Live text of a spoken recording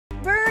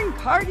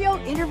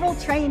cardio interval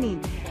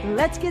training.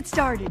 Let's get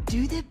started.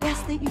 Do the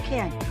best that you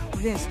can.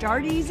 We're gonna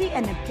start easy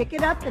and then pick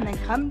it up and then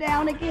come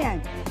down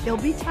again.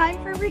 There'll be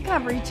time for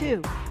recovery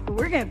too, but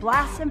we're gonna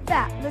blast some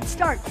fat. Let's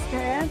start.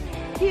 Stand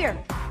here.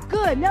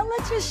 Good. Now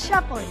let's just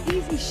shuffle it.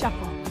 Easy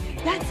shuffle.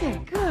 That's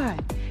it.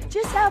 Good.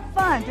 Just have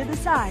fun to the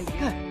side.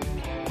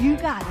 Good. You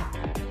got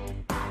it.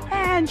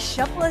 And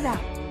shuffle it out.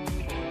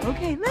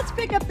 Okay, let's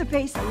pick up the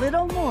pace a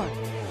little more.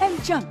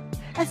 And jump.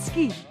 A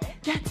ski.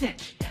 That's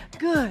it.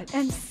 Good.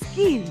 And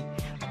ski.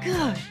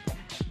 Good.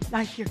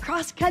 Like you're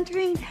cross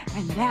country.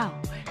 And now,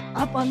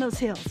 up on those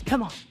hills.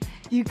 Come on.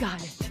 You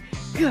got it.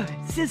 Good.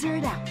 Scissor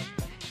it out.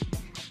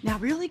 Now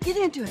really get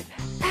into it.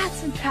 Add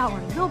some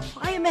power. Little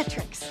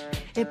plyometrics.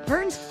 It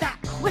burns fat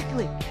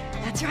quickly.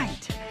 That's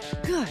right.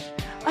 Good.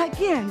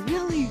 Again,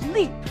 really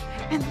leap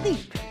and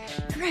leap.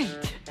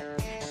 Great.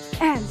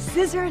 And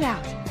scissor it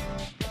out.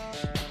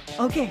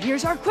 Okay,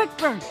 here's our quick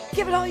burn.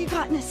 Give it all you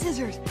got in the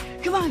scissors.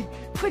 Come on,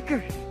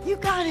 quicker. You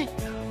got it.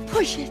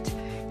 Push it.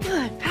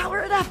 Good.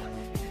 Power it up.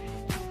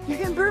 You're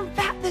gonna burn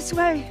fat this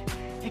way.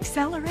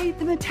 Accelerate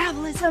the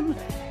metabolism.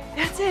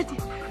 That's it.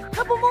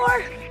 Couple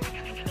more.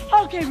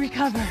 Okay,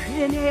 recover.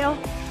 Inhale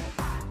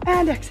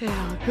and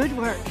exhale. Good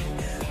work.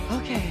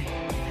 Okay,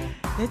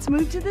 let's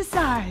move to the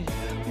side.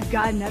 We've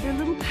got another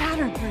little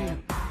pattern for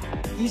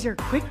you. These are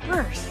quick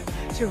bursts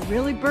to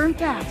really burn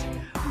fat.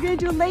 We're gonna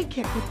do a leg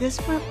kick with this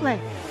front leg.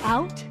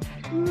 Out,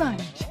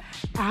 lunge,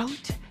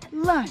 out,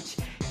 lunge.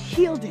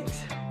 Heel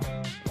digs.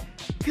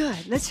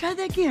 Good, let's try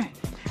that again.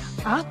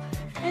 Up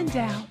and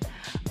down,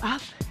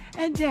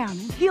 and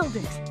heel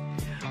digs.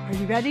 Are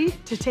you ready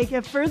to take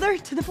it further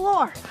to the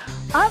floor?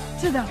 Up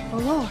to the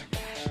floor.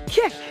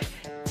 Kick,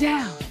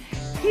 down,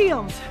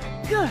 heels.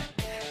 Good.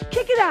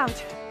 Kick it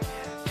out.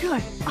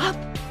 Good. Up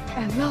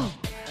and low.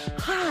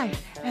 High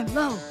and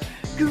low.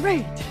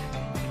 Great.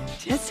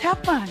 Just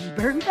have fun.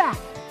 Burn fat.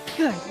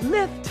 Good.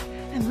 Lift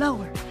and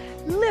lower.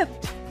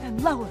 Lift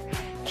and lower.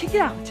 Kick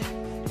it out.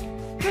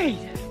 Great.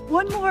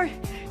 One more.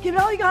 Give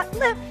it all you got.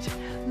 Lift.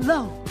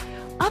 Low.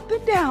 Up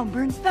and down.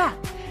 Burns fat.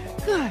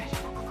 Good.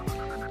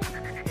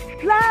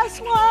 Last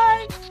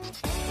one.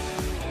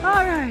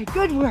 All right.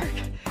 Good work.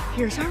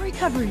 Here's our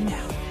recovery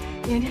now.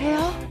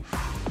 Inhale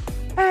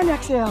and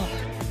exhale.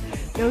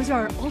 Those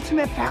are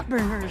ultimate fat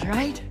burners,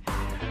 right?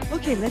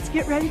 Okay, let's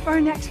get ready for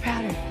our next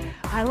pattern.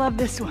 I love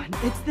this one.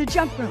 It's the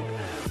jump rope.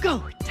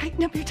 Go,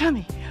 tighten up your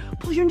tummy.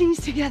 Pull your knees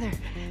together.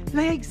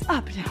 Legs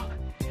up now.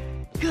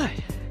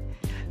 Good.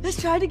 Let's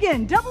try it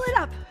again. Double it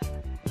up.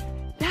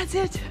 That's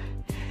it.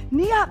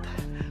 Knee up.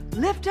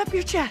 Lift up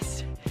your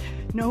chest.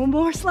 No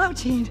more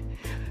slouching.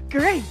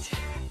 Great.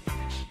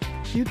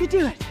 You could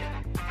do it.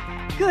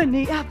 Good,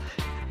 knee up.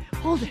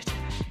 Hold it.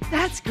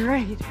 That's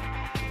great.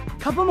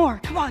 Couple more.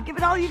 Come on, give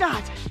it all you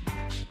got.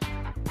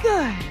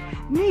 Good.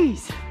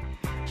 Knees.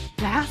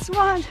 Last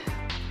one.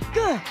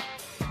 Good.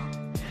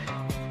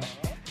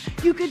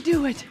 You could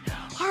do it.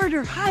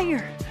 Harder,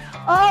 higher.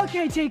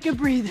 Okay, take a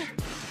breather.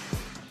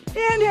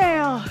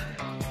 Inhale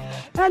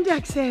and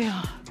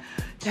exhale.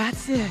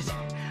 That's it.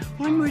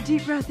 One more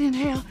deep breath.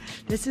 Inhale.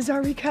 This is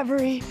our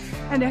recovery.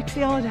 And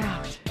exhale it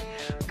out.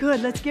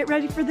 Good. Let's get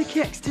ready for the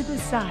kicks to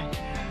this side.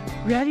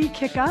 Ready?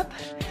 Kick up.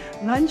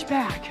 Lunge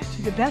back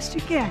to the best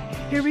you can.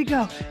 Here we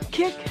go.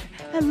 Kick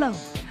and low.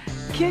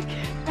 Kick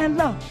and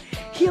low.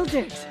 Heel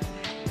digs.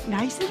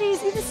 Nice and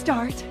easy to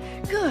start.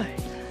 Good.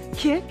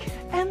 Kick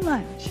and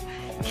lunge.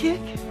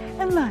 Kick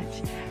and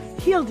lunge.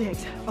 Heel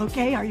digs.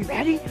 Okay, are you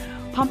ready?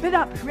 Pump it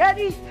up.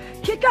 Ready?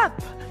 Kick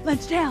up.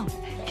 Lunge down.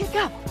 Kick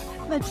up.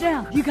 Lunge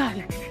down. You got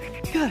it.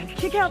 Good.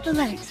 Kick out the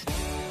legs.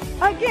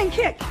 Again,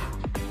 kick.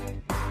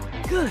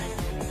 Good.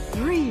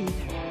 Breathe.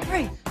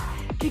 Great.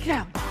 Kick it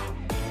out.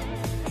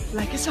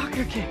 Like a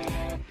soccer kick.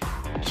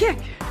 Kick,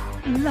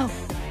 low,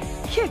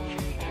 kick,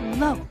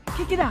 low.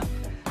 Kick it out.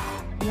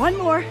 One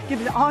more,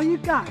 give it all you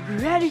got.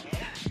 Ready?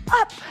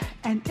 Up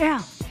and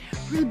down.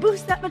 Really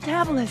boost that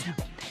metabolism.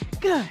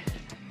 Good.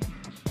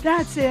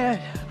 That's it.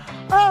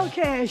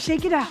 Okay,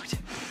 shake it out.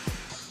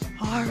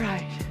 All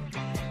right.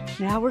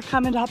 Now we're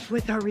coming up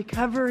with our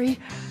recovery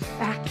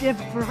active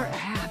for our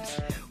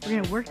abs.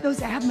 We're gonna work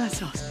those ab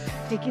muscles.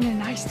 Taking a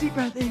nice deep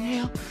breath,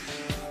 inhale.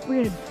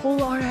 We're gonna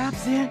pull our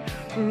abs in.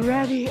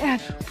 Ready,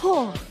 and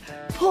pull,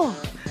 pull,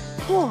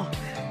 pull.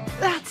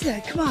 That's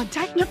it. Come on,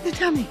 tighten up the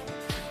tummy.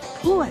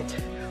 Pull it.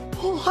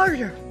 Pull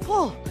harder.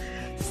 Pull.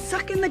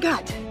 Suck in the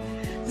gut.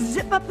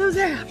 Zip up those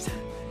abs.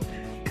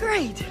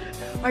 Great.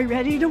 Are you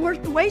ready to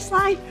work the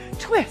waistline?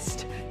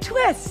 Twist,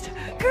 twist.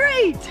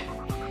 Great.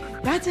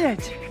 That's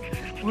it.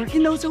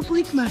 Working those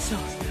oblique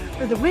muscles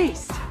for the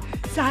waist,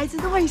 sides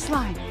of the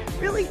waistline.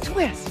 Really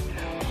twist.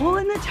 Pull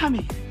in the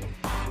tummy.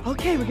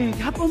 Okay, we're gonna do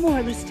a couple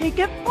more. Let's take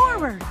it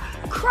forward.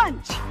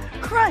 Crunch,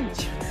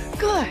 crunch.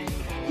 Good.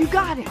 You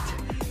got it.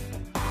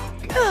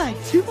 Good.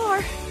 Two more.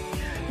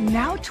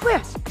 Now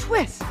twist,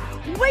 twist.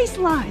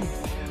 Waistline.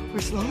 We're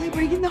slowly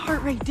bringing the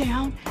heart rate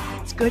down.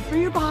 It's good for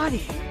your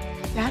body.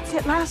 That's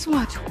it. Last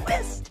one.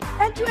 Twist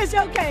and twist.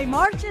 Okay,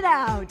 march it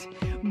out.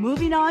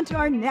 Moving on to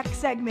our next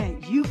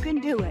segment. You can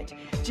do it.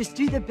 Just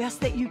do the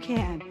best that you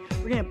can.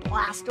 We're going to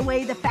blast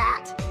away the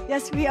fat.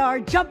 Yes, we are.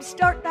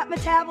 Jumpstart that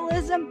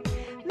metabolism.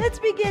 Let's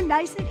begin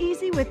nice and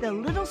easy with a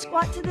little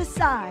squat to the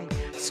side.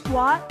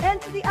 Squat and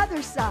to the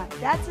other side.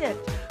 That's it.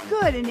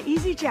 Good. And an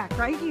easy jack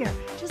right here.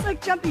 Just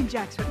like jumping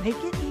jacks, but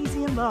make it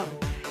easy and low.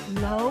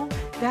 Low.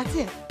 That's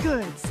it.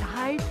 Good.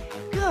 Side.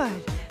 Good.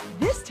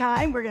 This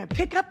time, we're going to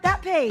pick up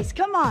that pace.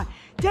 Come on.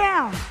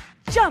 Down.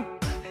 Jump.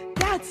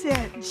 That's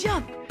it.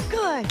 Jump.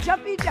 Good.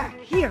 Jumping jack.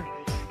 Here.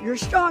 You're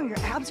strong. Your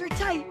abs are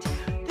tight.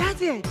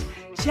 That's it.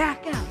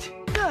 Jack out.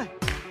 Good.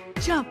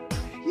 Jump.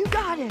 You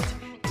got it.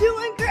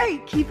 Doing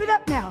great. Keep it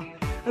up now.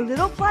 A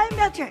little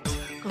plyometrics.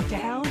 Go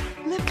down.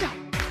 Lift up.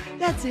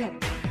 That's it.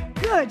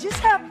 Good. Just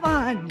have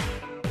fun.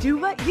 Do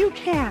what you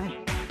can.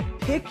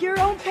 Pick your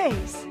own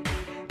pace.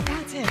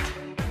 That's it.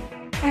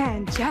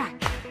 And jack.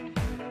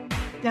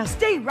 Now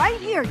stay right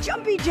here.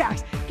 Jumping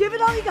jacks. Give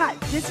it all you got.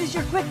 This is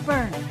your quick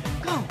burn.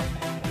 Go.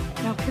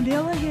 Now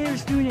Camilla here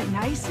is doing it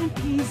nice and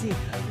easy.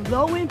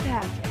 Low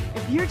impact.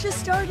 If you're just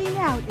starting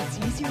out, it's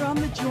easier on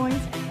the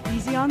joints,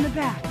 easy on the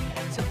back.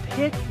 So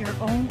pick your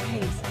own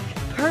pace.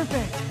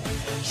 Perfect.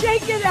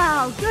 Shake it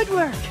out. Good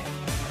work.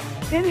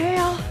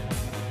 Inhale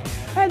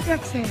and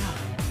exhale.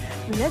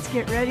 Let's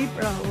get ready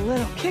for a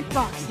little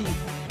kickboxing.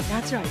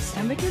 That's right.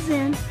 Stomach is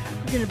in.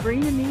 We're going to bring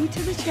the knee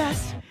to the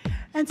chest.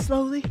 And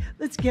slowly,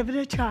 let's give it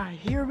a try.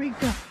 Here we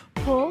go.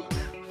 Pull,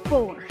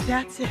 4.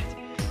 That's it.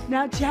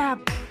 Now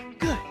jab.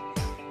 Good.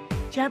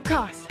 Jab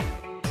cross.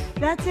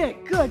 That's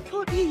it. Good.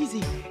 Pull it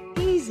easy.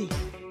 Easy.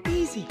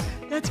 Easy.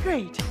 That's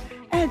great.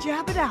 And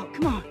jab it out.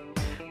 Come on.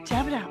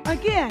 Jab it out.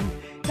 Again.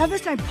 Now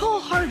this time, pull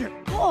harder.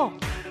 Pull.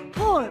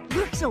 Pull it.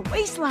 Work the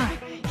waistline.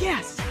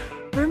 Yes.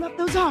 Firm up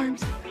those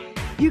arms.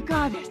 You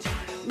got it.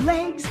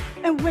 Legs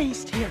and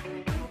waist here.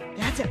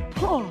 That's it.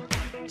 Pull.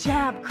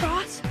 Jab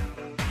cross.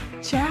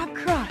 Jab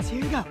cross.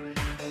 Here you go.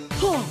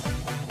 Pull.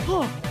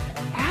 Pull.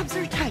 Abs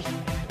are tight.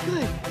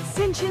 Good.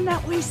 Cinch in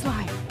that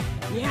waistline.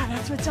 Yeah,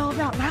 that's what it's all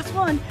about. Last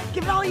one.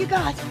 Give it all you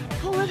got.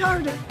 Pull it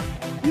harder.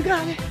 You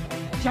got it.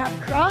 Jab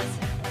cross.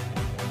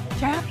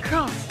 Jab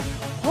cross.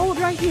 Hold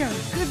right here.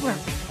 Good work.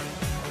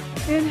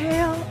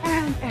 Inhale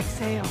and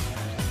exhale.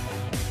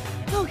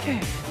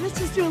 Okay, let's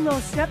just do a little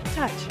step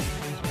touch.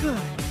 Good.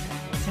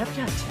 Step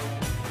touch.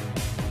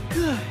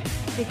 Good.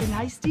 Take a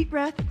nice deep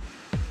breath.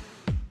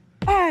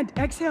 And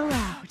exhale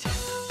out.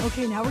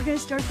 Okay, now we're going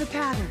to start the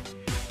pattern.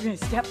 We're going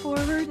to step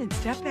forward and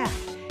step back.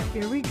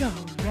 Here we go.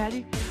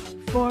 Ready?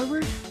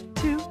 Forward,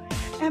 2,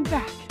 and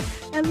back.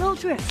 And a little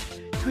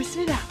twist. Twist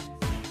it out.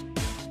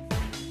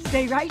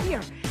 Stay right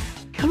here.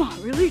 Come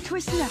on, really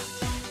twist it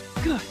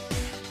out. Good.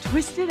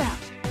 Twist it out.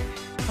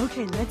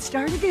 Okay, let's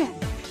start again.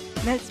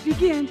 Let's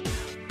begin.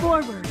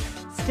 Forward.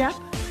 Step,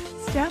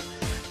 step,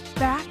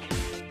 back,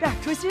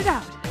 back. Twist it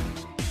out.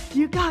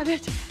 You got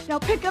it. Now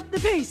pick up the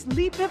pace.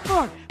 Leap it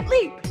forward.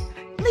 Leap,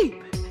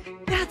 leap.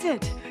 That's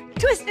it.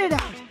 Twist it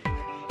out.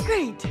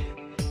 Great.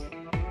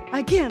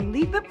 Again,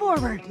 leap it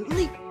forward.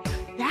 Leap.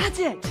 That's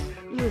it.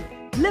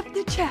 Lift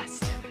the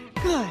chest.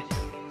 Good.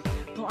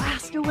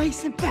 Blast away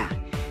some fat.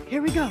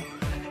 Here we go.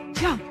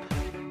 Jump.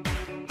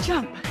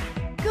 Jump.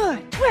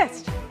 Good.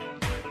 Twist.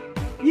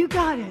 You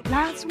got it.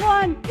 Last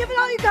one. Give it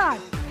all you got.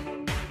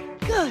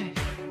 Good.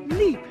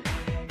 Leap.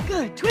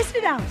 Good. Twist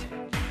it out.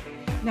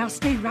 Now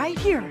stay right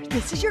here.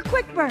 This is your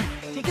quick burn.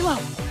 Take it low.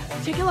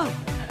 Take it low.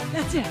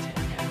 That's it.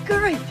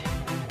 Great.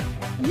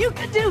 You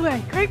can do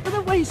it. Great for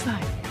the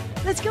waistline.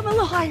 Let's come a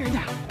little higher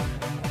now.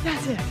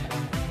 That's it.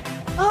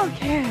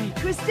 Okay.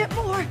 Twist it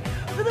more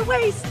for the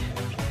waist.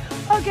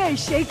 Okay.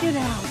 Shake it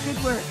out.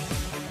 Good work.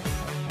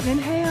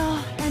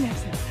 Inhale and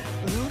exhale.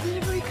 A little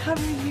bit of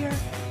recovery here.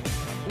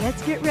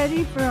 Let's get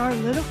ready for our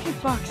little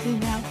kickboxing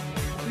now.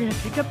 We're going to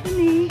pick up the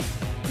knee.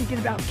 Thinking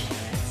about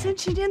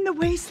cinching in the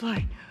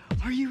waistline.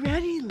 Are you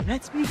ready?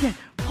 Let's begin.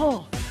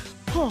 Pull,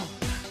 pull,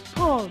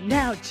 pull.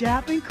 Now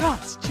jab and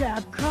cross.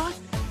 Jab, cross.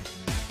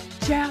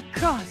 Jab,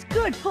 cross.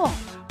 Good. Pull,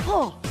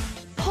 pull,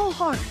 pull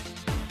hard.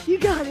 You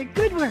got it.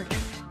 Good work.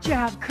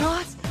 Jab,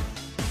 cross.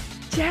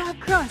 Jab,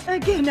 cross.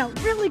 Again, now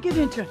really get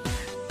into it.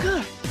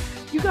 Good.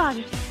 You got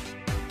it.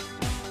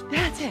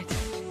 That's it.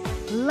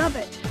 Love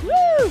it.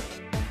 Woo!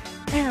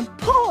 And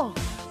pull,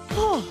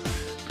 pull,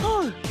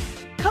 pull.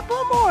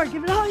 Couple more.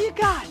 Give it all you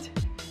got.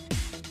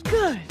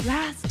 Good.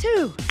 Last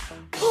 2.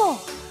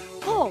 Pull,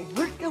 pull.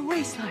 Work the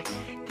waistline.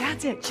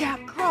 That's it.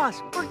 Jab,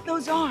 cross. Work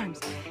those arms.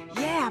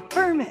 Yeah,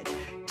 firm it.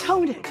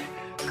 Tone it.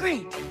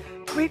 Great.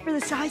 Great for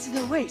the size of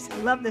the waist. I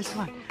love this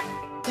one.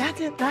 That's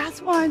it.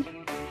 Last one.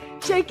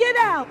 Shake it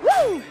out.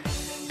 Woo!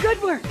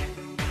 Good work.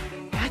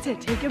 That's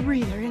it. Take a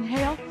breather.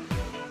 Inhale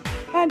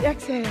and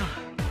exhale.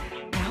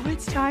 Now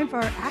it's time for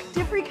our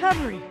active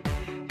recovery.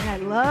 And I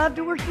love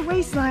to work the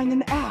waistline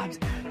and the abs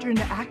during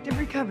the active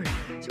recovery.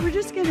 So we're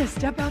just going to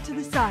step out to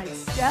the side.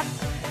 Step,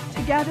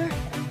 together,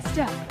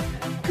 step.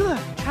 Good.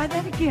 Try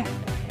that again.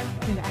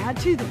 Going to add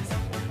to this.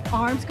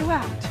 Arms go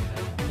out.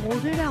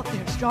 Hold it out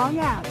there. Strong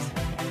abs.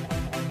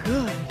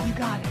 Good. You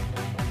got it.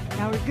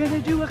 Now we're going to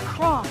do a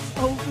cross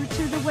over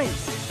to the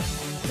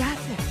waist.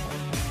 That's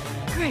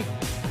it. Great.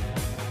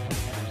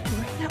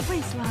 that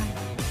waistline.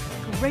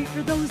 Great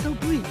for those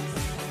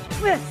obliques.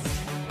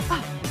 Twist,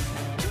 up,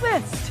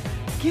 twist.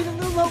 Get a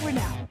little lower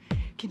now.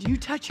 Can you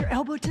touch your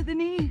elbow to the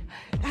knee?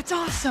 That's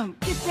awesome.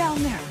 Get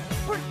down there.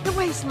 Work the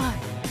waistline.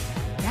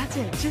 That's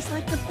it, just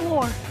like the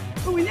floor.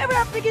 But we never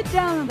have to get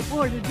down on the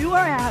floor to do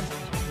our abs.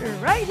 We're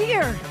right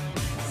here.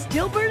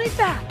 Still burning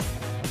fat.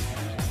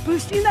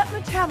 Boosting that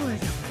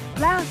metabolism.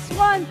 Last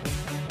one.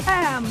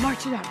 And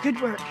march it out. Good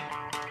work.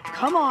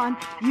 Come on,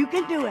 you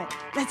can do it.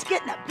 Let's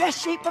get in the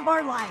best shape of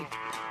our life.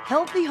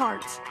 Healthy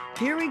hearts.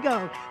 Here we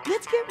go.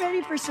 Let's get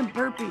ready for some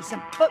burpees,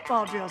 some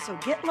football drills. So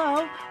get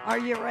low. Are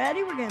you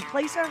ready? We're going to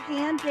place our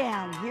hand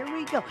down. Here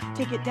we go.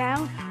 Take it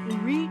down,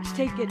 reach,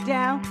 take it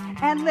down,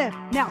 and lift.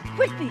 Now,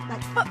 quick feet,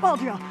 like football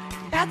drill.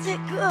 That's it.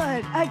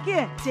 Good.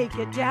 Again, take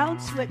it down,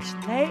 switch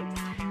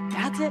legs.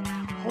 That's it.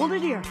 Hold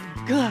it here.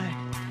 Good.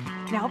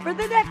 Now for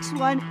the next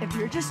one, if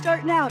you're just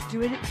starting out,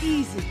 do it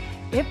easy.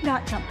 If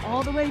not, jump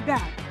all the way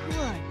back.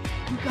 Good.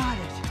 You got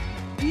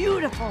it.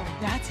 Beautiful.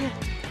 That's it.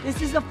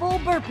 This is a full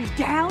burpee.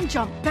 Down,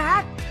 jump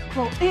back,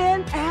 pull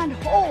in, and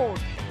hold.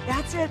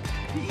 That's it.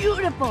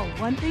 Beautiful.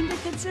 One thing to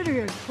consider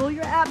here is pull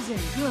your abs in.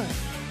 Good.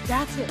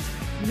 That's it.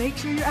 Make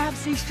sure your abs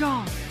stay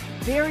strong.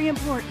 Very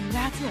important.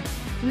 That's it.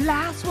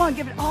 Last one.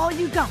 Give it all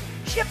you got.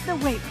 Shift the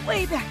weight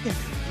way back there.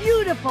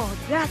 Beautiful.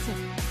 That's it.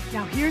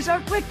 Now here's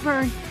our quick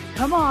burn.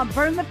 Come on,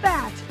 burn the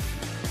fat.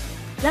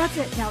 That's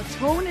it. Now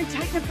tone and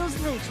tighten up those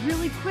legs.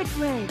 Really quick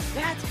legs.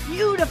 That's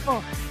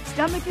beautiful.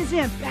 Stomach is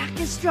in. Back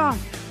is strong.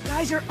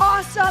 Guys are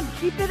awesome.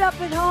 Keep it up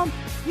at home.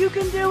 You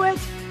can do it.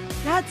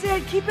 That's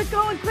it. Keep it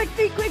going. Quick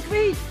feet, quick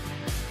feet.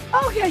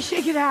 Okay,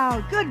 shake it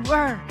out. Good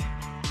work.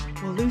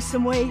 We'll lose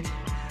some weight,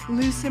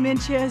 lose some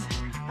inches.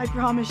 I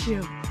promise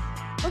you.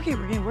 Okay,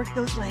 we're going to work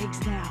those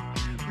legs now.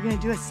 We're going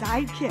to do a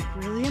side kick.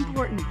 Really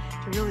important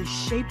to really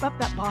shape up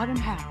that bottom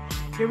half.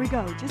 Here we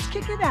go. Just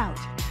kick it out.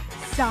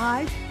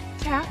 Side,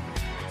 tap,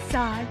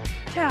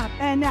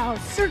 and now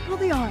circle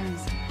the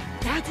arms.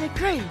 That's it.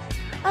 Great.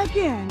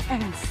 Again,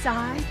 and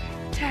side,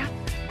 tap,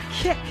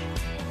 kick,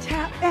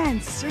 tap,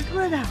 and circle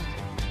it out.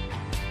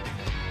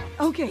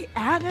 Okay,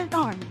 add an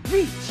arm.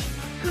 Reach.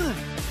 Good.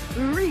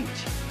 Reach.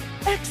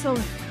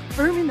 Excellent.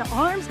 Firming the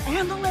arms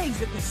and the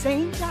legs at the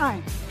same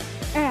time.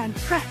 And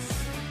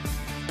press.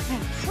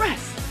 And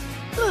press.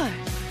 Good.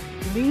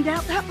 Lean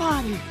out that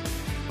body.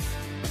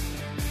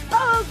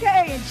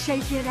 Okay, and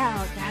shake it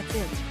out. That's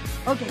it.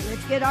 Okay,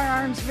 let's get our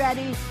arms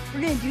ready.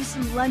 We're going to do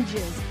some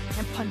lunges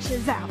and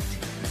punches out.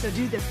 So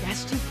do the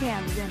best you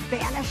can. We're going to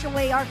banish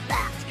away our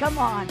fat. Come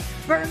on.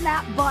 Burn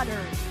that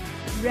butter.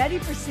 Ready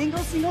for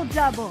single, single,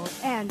 double.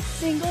 And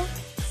single,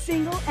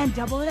 single, and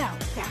double it out.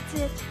 That's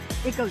it.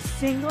 It goes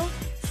single,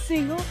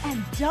 single,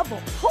 and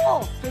double.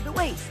 Pull for the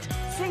waist.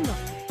 Single,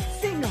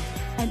 single,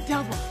 and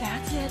double.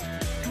 That's it.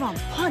 Come on,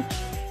 punch,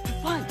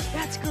 punch.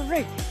 That's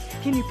great.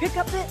 Can you pick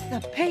up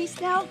the pace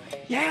now?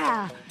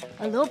 Yeah.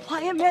 A little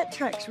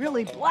plyometrics.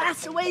 Really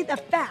blast away the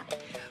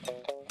fat.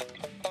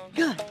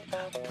 Good.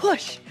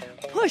 Push,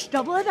 push,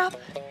 double it up.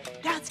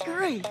 That's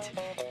great.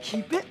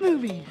 Keep it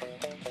moving.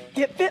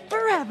 Get fit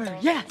forever.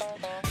 Yes.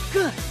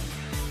 Good.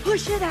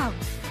 Push it out.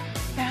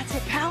 That's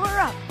it. Power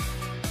up.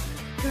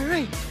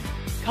 Great.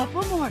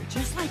 Couple more,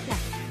 just like that.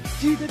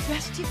 Do the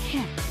best you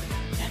can.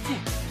 That's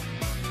it.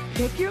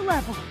 Pick your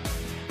level.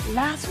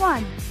 Last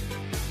one.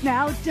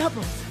 Now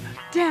doubles.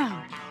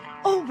 Down.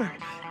 Over.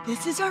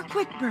 This is our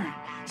quick burn.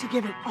 So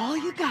give it all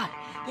you got.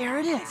 There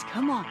it is.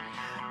 Come on.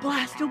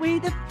 Blast away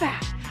the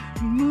fat.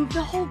 Move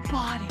the whole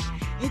body.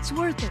 It's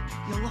worth it.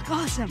 You'll look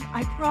awesome.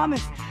 I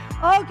promise.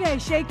 Okay,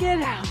 shake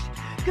it out.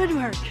 Good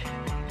work.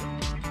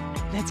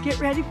 Let's get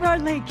ready for our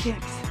leg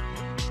kicks.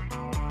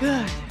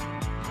 Good.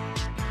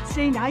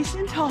 Stay nice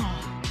and tall.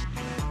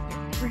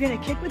 We're going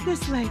to kick with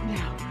this leg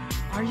now.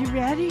 Are you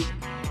ready?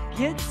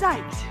 Get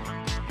psyched.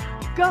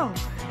 Go.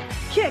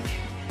 Kick.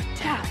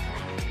 Tap.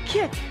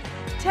 Kick.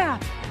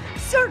 Tap.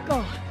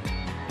 Circle.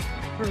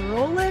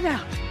 Roll it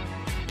out.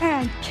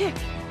 And kick.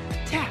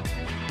 Tap.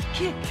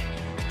 Kick.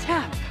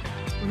 Tap.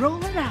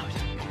 Roll it out.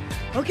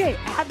 Okay,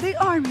 add the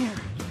arm here.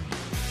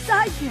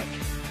 Side kick.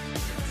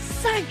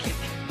 Side kick.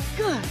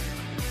 Good.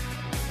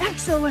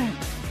 Excellent.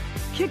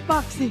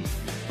 Kickboxing.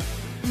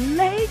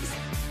 Legs.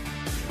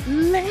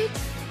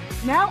 Legs.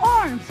 Now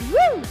arms.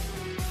 Woo!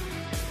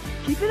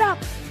 Keep it up.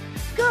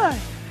 Good.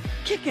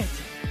 Kick it.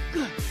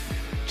 Good.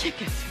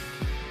 Kick it.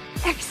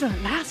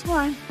 Excellent. Last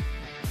one.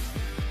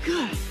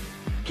 Good.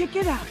 Kick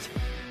it out.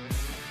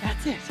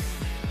 That's it.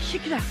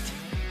 Kick it out.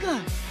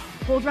 Good.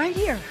 Hold right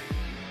here.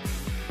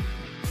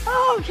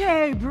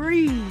 Okay,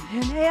 breathe.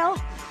 Inhale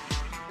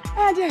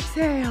and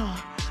exhale.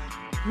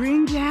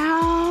 Bring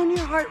down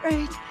your heart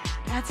rate.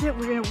 That's it.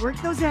 We're going to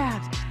work those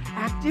abs.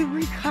 Active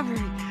recovery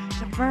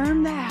to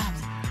firm the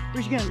abs.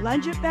 We're just going to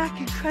lunge it back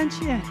and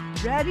crunch in.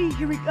 Ready?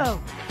 Here we go.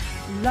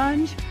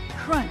 Lunge,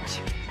 crunch.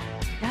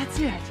 That's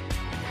it.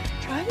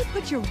 Try to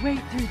put your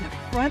weight through the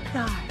front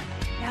thigh.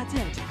 That's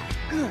it.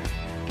 Good.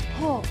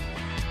 Pull.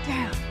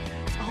 Down.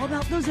 It's all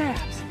about those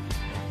abs.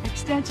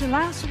 Extension.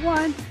 Last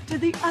one to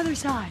the other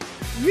side.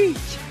 Reach.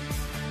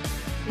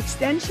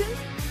 Extension.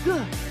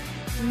 Good.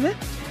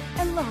 Lift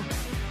and lower.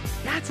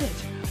 That's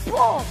it.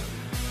 Pull.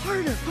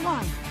 Harder. Come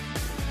on.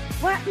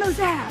 Flatten those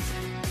abs.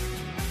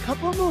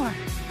 Couple more.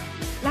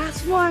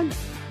 Last one.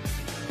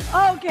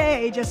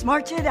 Okay, just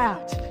march it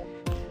out.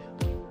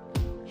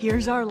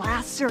 Here's our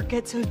last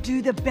circuit, so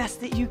do the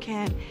best that you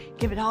can.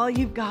 Give it all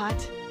you've got.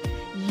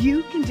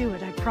 You can do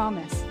it, I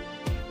promise.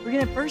 We're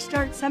gonna first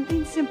start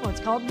something simple. It's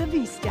called the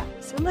V step.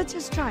 So let's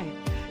just try it.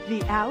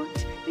 V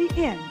out, V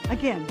in.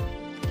 Again.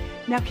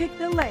 Now kick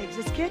the legs.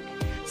 Let's kick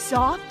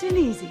soft and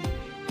easy.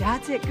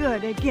 That's it.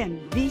 Good.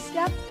 Again, V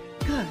step.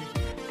 Good.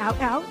 Out,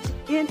 out,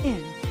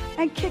 in.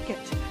 And kick it.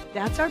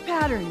 That's our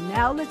pattern.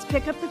 Now let's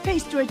pick up the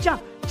pace to a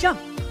jump. Jump.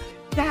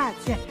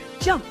 That's it.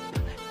 Jump.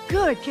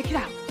 Good. Kick it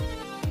out.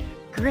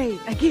 Great.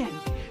 Again.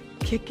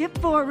 Kick it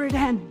forward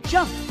and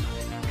jump.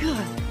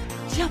 Good.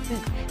 Jump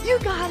it. You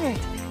got it.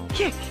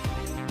 Kick.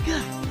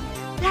 Good.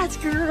 That's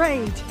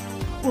great.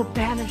 We'll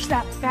banish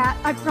that fat,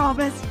 I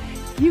promise.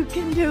 You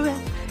can do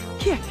it.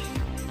 Kick.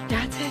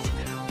 That's it.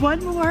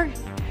 One more.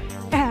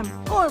 And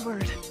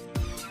forward.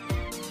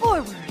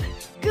 Forward.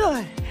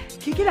 Good.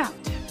 Kick it out.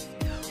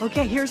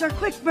 Okay, here's our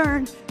quick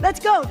burn. Let's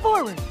go.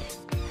 Forward.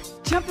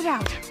 Jump it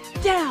out.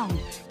 Down.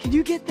 Can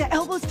you get the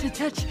elbows to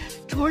touch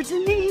towards the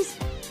knees?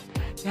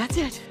 That's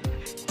it.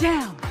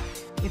 Down.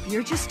 If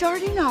you're just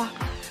starting off,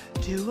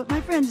 do what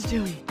my friend's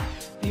doing.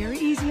 Very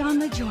easy on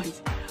the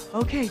joints.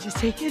 Okay, just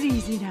take it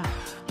easy now.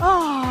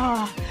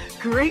 Oh,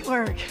 great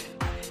work.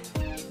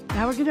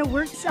 Now we're gonna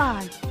work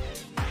side.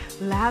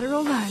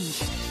 Lateral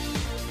lunge.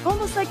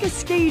 Almost like a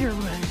skater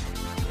would.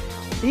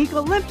 Think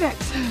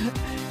Olympics.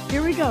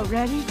 Here we go.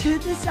 Ready to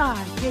the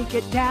side. Take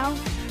it down.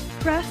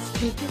 Press.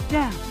 Take it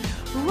down.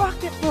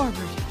 Rock it forward.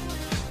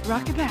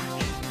 Rock it back.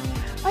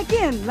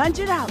 Again, lunge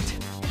it out.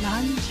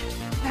 Lunge.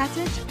 That's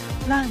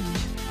it. Lunge.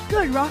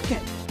 Good. Rock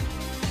it.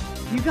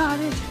 You got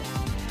it.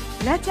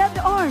 Let's have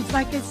the arms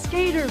like a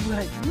skater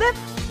would.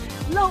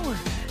 Lift. Lower.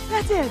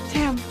 That's it.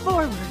 Down.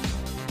 Forward.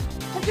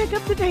 And pick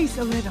up the pace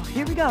a little.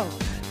 Here we go.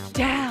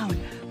 Down.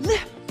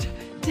 Lift.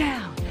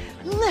 Down.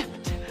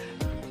 Lift.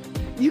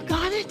 You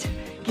got it?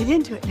 Get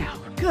into it now.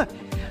 Good.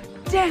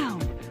 Down.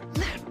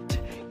 Lift.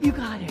 You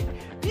got it.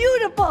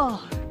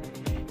 Beautiful.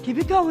 Keep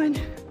it going.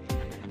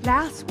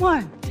 Last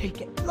one.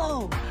 Take it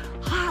low.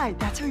 High.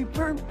 That's how you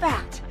burn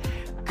fat.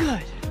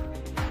 Good.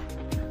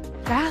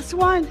 Last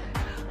one.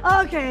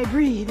 Okay,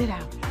 breathe it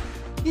out.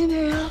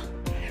 Inhale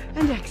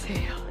and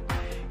exhale.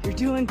 You're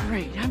doing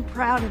great. I'm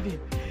proud of you.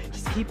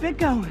 Just keep it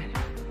going.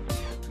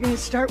 We're going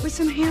to start with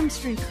some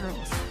hamstring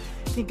curls.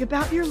 Think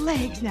about your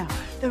legs now.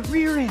 The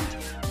rear end.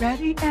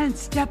 Ready? And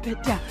step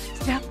it down.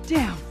 Step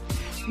down.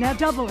 Now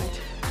double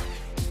it.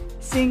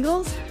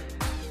 Singles.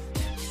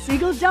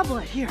 Single, double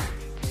it. Here.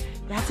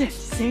 That's it.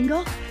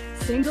 Single,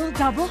 single,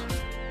 double.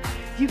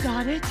 You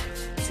got it.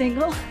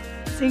 Single,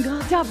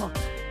 single, double.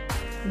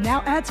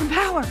 Now add some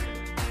power.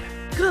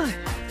 Good.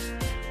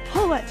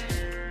 Pull it.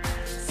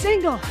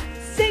 Single,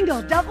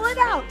 single, double it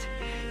out.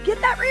 Get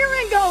that rear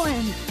end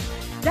going.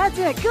 That's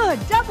it. Good.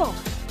 Double.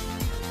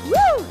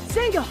 Woo!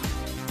 Single,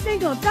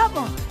 single,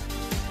 double.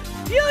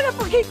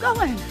 Beautiful. Keep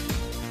going.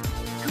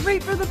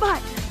 Great for the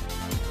butt.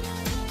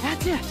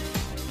 That's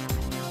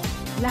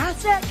it.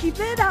 Last set. Keep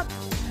it up.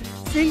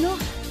 Single,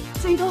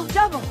 single,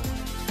 double.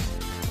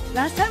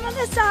 Last time on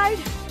this side.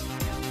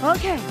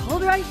 Okay.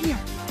 Hold right here.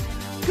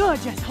 Good.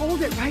 Just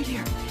hold it right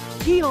here.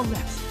 Heel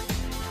lifts.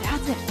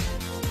 That's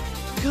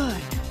it.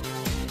 Good.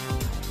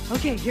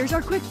 Okay, here's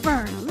our quick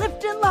burn.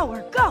 Lift and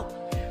lower. Go.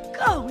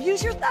 Go.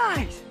 Use your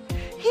thighs.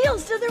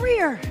 Heels to the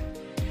rear.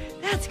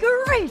 That's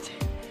great.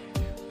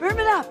 Firm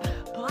it up.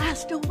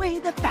 Blast away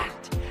the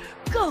fat.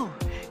 Go.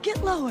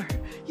 Get lower.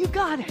 You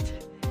got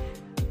it.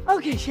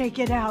 Okay, shake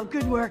it out.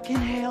 Good work.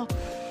 Inhale.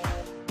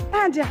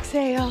 And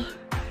exhale.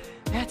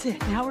 That's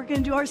it. Now we're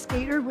going to do our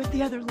skater with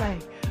the other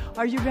leg.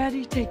 Are you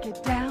ready? Take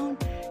it down.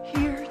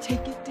 Here,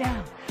 take it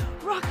down.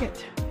 Rock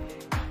it.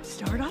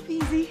 Start off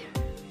easy.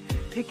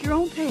 Pick your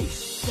own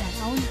pace.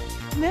 Down,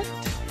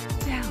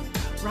 lift, down.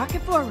 Rock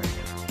it forward.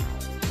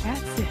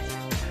 That's it.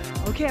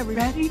 Okay, are we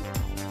ready?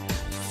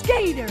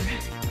 Skater.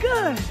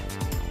 Good.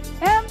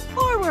 And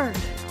forward.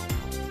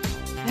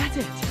 That's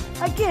it.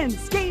 Again,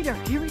 skater.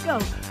 Here we go.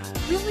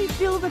 Really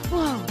feel the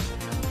flow.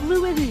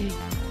 Fluidity.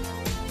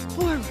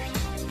 Forward.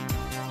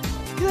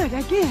 Good.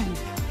 Again.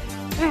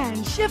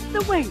 And shift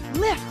the weight.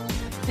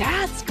 Lift.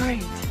 That's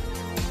great.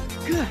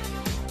 Good.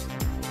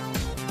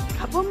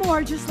 Couple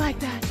more just like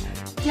that.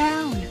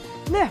 Down,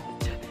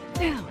 lift,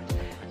 down,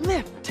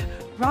 lift.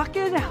 Rock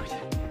it out.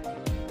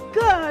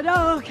 Good.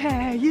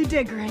 Okay, you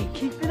did great.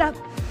 Keep it up.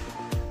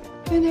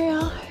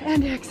 Inhale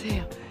and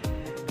exhale.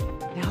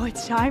 Now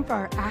it's time for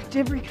our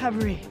active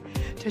recovery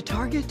to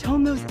target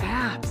tone those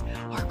abs,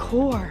 our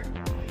core.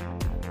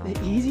 The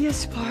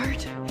easiest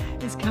part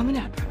is coming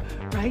up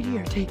right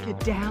here. Take it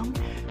down,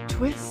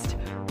 twist,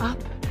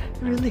 up,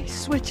 release.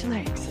 Switch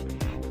legs.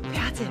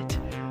 That's it.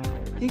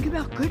 Think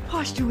about good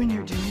posture when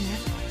you're doing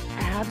it.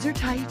 Abs are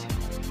tight.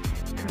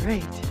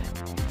 Great.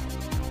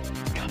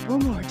 Couple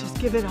more. Just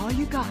give it all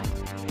you got.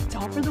 It's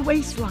all for the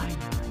waistline.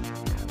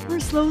 We're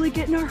slowly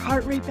getting our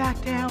heart rate back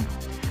down.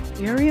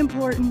 Very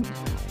important.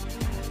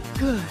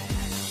 Good.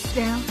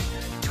 Twist down,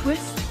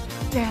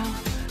 twist down,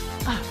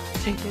 up.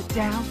 Take it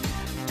down,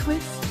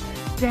 twist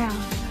down,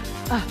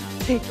 up.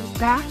 Take it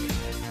back,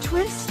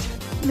 twist,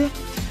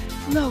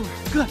 lift, lower.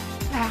 Good.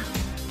 Back.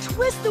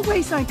 Twist the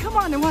waistline. Come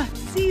on, I want to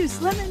see you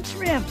slim and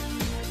trim.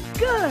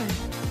 Good.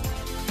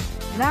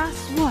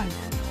 Last one.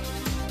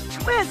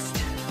 Twist.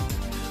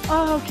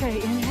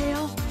 Okay,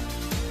 inhale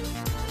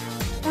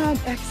and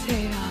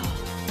exhale.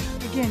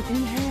 Again,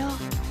 inhale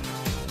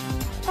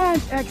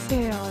and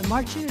exhale, and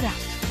march it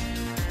out.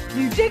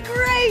 You did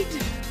great.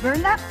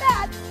 Burn that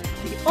fat.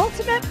 The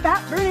ultimate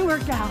fat burning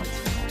workout.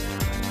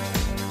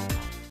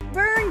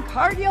 Burn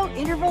cardio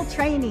interval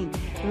training.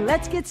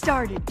 Let's get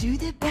started. Do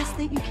the best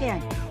that you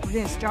can. We're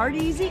going to start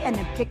easy and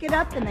then pick it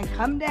up and then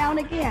come down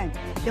again.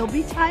 There'll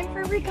be time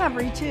for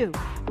recovery too.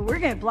 But we're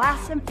going to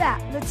blast some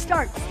fat. Let's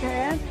start.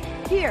 Stand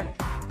here.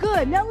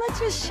 Good. Now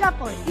let's just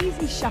shuffle it.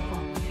 Easy shuffle.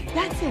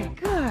 That's it.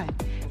 Good.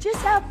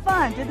 Just have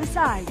fun to the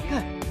side.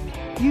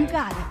 Good. You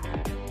got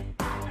it.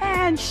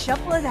 And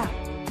shuffle it out.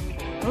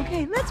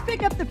 Okay, let's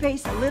pick up the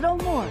pace a little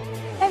more.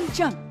 And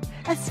jump.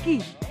 A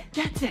ski.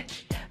 That's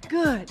it.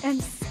 Good. And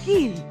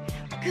ski.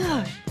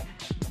 Good.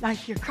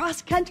 Like you're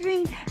cross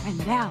country.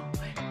 And now,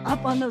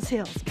 up on those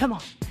hills. Come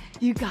on.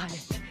 You got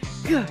it.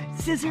 Good.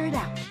 Scissor it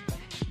out.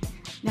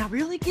 Now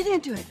really get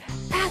into it.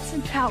 Add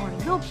some power.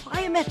 Little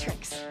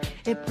plyometrics.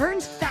 It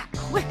burns fat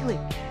quickly.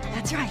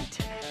 That's right.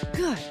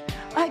 Good.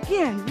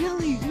 Again,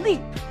 really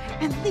leap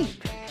and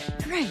leap.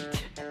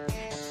 Great.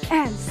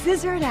 And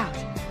scissor it out.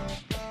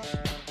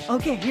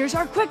 Okay, here's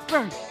our quick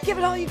burn. Give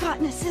it all you got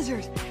in the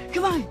scissors.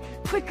 Come on,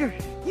 quicker.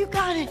 You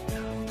got it.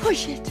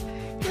 Push it.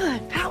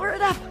 Good. Power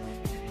it up.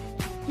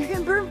 You're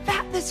going to burn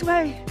fat this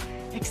way.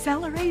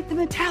 Accelerate the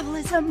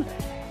metabolism.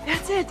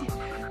 That's it.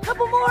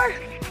 Couple more.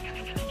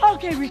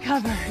 Okay,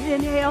 recover.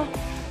 Inhale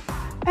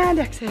and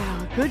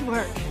exhale. Good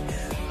work.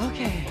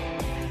 Okay,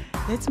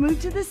 let's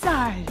move to the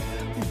side.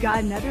 We've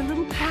got another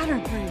little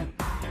pattern for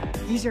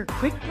you. These are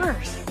quick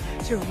bursts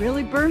to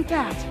really burn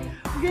fat.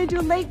 We're going to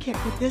do a leg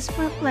kick with this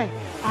front leg.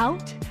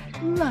 Out,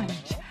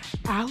 lunge,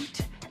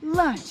 out,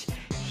 lunge.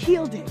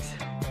 Heel digs.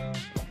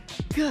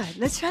 Good.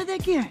 Let's try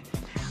that again.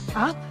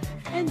 Up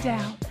and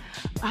down,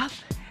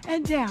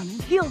 and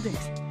heel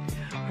digs.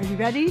 Are you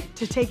ready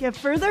to take it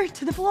further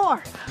to the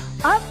floor?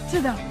 Up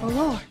to the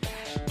floor.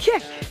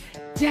 Kick,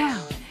 down,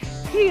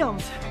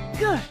 heels.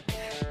 Good.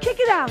 Kick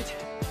it out.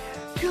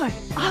 Good.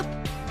 Up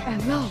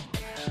and low.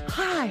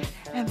 High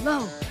and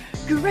low.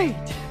 Great.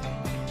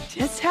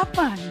 Just have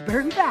fun.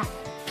 Burn fat.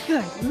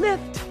 Good.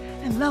 Lift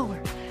and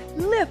lower.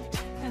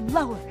 Lift and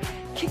lower.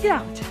 Kick it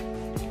out.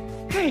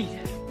 Great.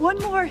 One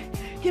more.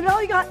 Give it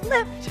all you got.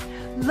 Lift.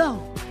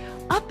 Low.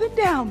 Up and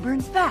down.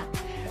 Burns fat.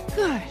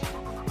 Good.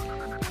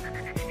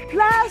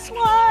 Last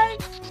one.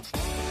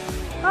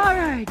 All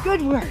right.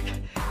 Good work.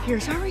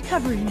 Here's our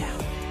recovery now.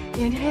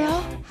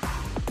 Inhale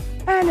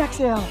and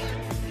exhale.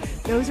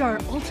 Those are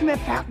ultimate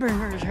fat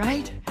burners,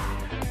 right?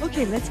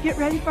 Okay, let's get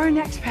ready for our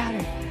next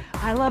pattern.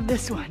 I love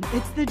this one.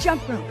 It's the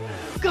jump rope.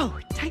 Go,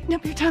 tighten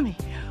up your tummy.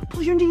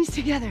 Pull your knees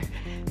together.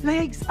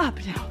 Legs up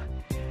now.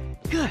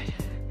 Good.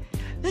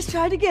 Let's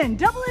try it again.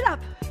 Double it up.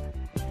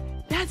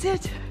 That's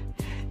it.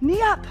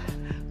 Knee up.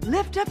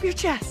 Lift up your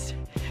chest.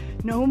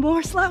 No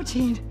more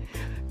slouching.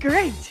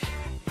 Great.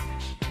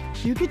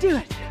 You could do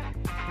it.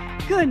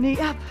 Good, knee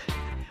up.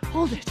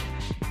 Hold it.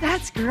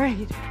 That's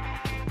great.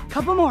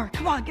 Couple more.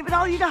 Come on, give it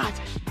all you got.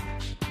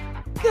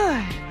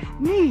 Good.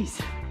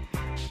 Knees.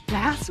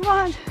 Last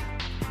one.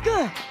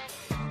 Good.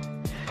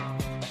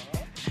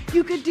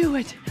 You could do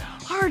it.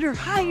 Harder,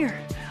 higher.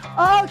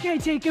 Okay,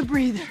 take a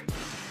breather.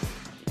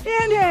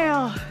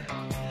 Inhale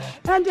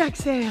and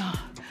exhale.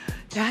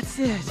 That's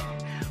it.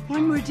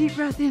 One more deep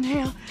breath.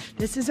 Inhale.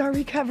 This is our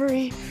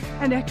recovery.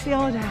 And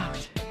exhale it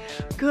out.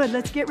 Good.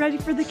 Let's get ready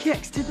for the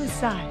kicks to this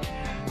side.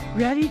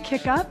 Ready?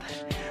 Kick up.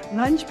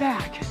 Lunge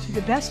back to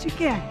the best you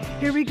can.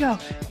 Here we go.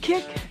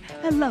 Kick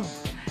and low.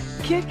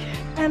 Kick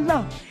and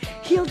low.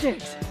 Heel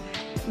digs.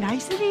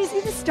 Nice and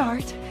easy to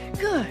start.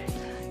 Good.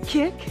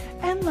 Kick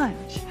and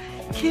lunge.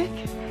 Kick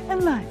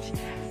and lunge.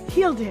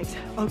 Heel digs.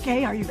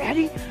 Okay, are you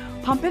ready?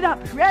 Pump it up.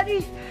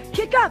 Ready?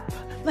 Kick up.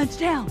 Lunge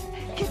down.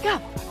 Kick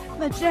up.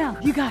 Lunge down.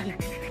 You got it.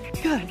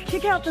 Good.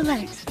 Kick out the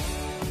legs.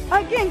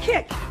 Again,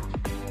 kick.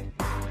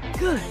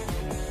 Good.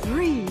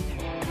 Breathe.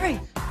 Great.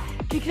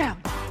 Kick it out.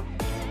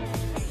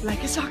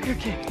 Like a soccer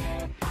kick.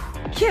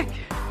 Kick,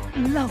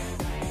 low,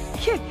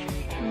 kick,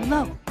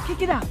 low.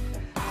 Kick it out.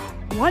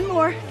 One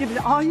more. Give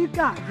it all you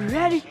got.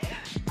 Ready?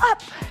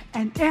 Up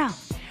and down.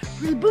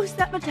 Really boost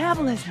that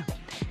metabolism.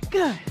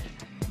 Good.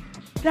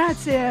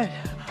 That's it.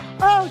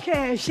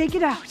 Okay, shake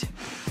it out.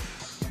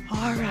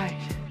 All right.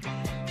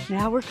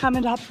 Now we're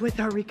coming up with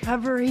our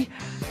recovery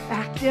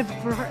active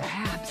for our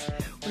abs.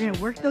 We're going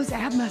to work those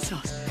ab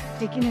muscles.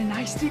 Taking a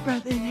nice deep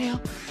breath.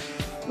 Inhale.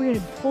 We're going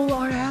to pull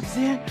our abs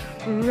in.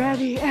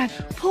 Ready, and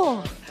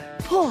pull,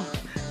 pull,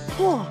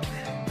 pull.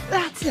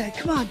 That's it.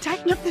 Come on,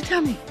 tighten up the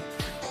tummy.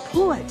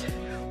 Pull it.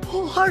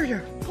 Pull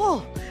harder.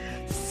 Pull.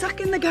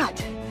 Suck in the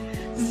gut.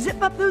 Zip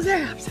up those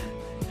abs.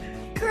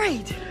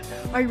 Great.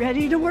 Are you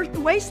ready to work the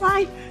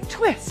waistline?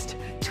 Twist,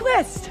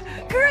 twist.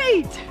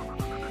 Great.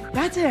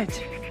 That's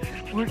it.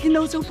 Working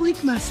those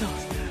oblique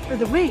muscles for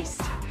the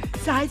waist,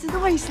 sides of the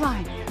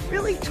waistline.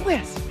 Really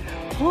twist.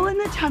 Pull in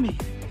the tummy.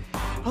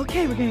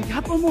 Okay, we're gonna do a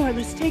couple more.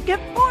 Let's take it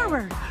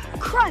forward.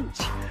 Crunch,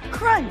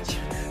 crunch.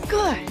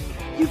 Good.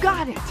 You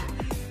got it.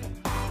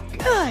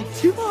 Good.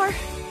 2 more.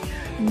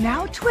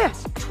 Now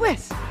twist,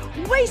 twist.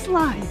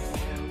 Waistline.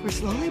 We're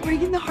slowly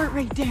bringing the heart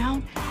rate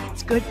down.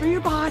 It's good for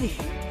your body.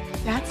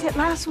 That's it.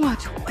 Last one.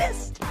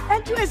 Twist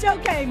and twist.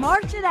 Okay,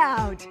 march it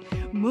out.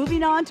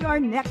 Moving on to our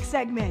next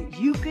segment.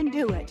 You can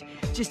do it.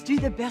 Just do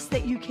the best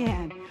that you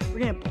can. We're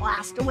gonna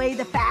blast away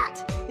the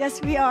fat.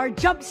 Yes, we are.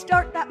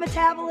 Jumpstart that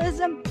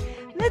metabolism.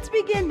 Let's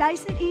begin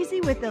nice and easy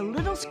with a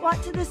little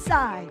squat to the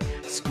side.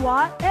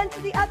 Squat and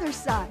to the other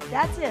side.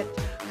 That's it.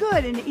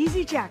 Good, and an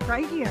easy jack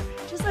right here.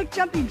 Just like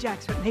jumping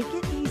jacks, but make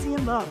it easy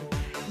and low.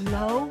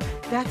 Low,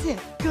 that's it.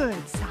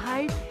 Good,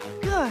 side,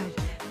 good.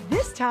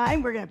 This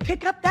time, we're gonna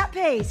pick up that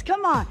pace.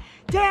 Come on,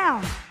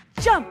 down,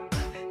 jump.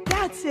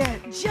 That's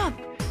it, jump.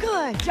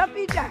 Good,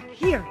 jumping jack.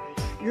 Here,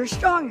 you're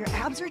strong, your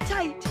abs are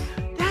tight.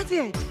 That's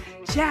it,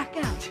 jack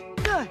out.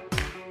 Good,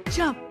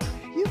 jump.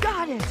 You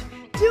got it.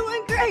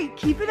 Doing great.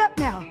 Keep it up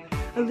now.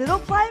 A little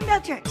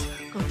plyometrics.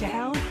 Go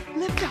down,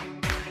 lift up.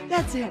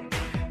 That's it.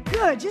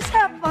 Good. Just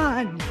have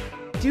fun.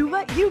 Do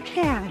what you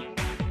can.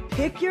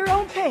 Pick your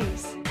own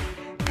pace.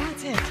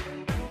 That's it.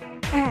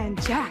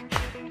 And jack.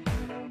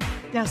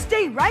 Now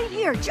stay right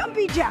here.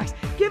 Jumping jacks.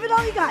 Give it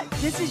all you got.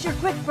 This is your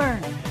quick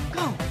burn.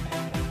 Go.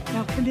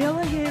 Now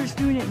Camilla here is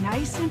doing it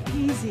nice and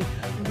easy.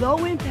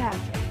 Low impact.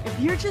 If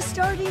you're just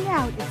starting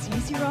out, it's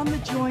easier on the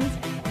joints,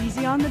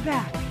 easy on the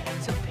back.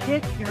 So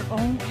pick your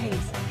own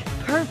pace.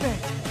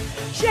 Perfect.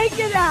 Shake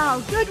it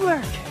out. Good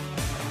work.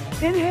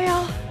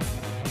 Inhale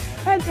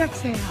and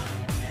exhale.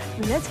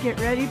 Let's get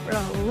ready for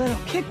a little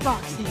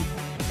kickboxing.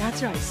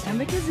 That's right.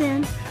 Stomach is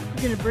in.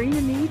 We're going to bring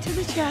the knee to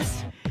the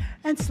chest.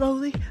 And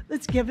slowly,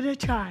 let's give it a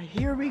try.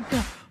 Here we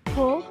go.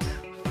 Pull,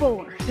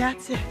 4.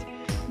 That's it.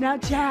 Now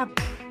jab.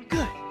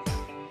 Good.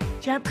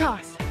 Jab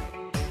cross.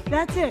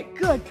 That's it.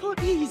 Good. Pull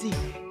it easy.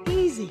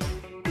 Easy.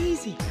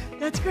 Easy.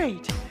 That's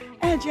great.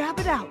 And jab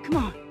it out. Come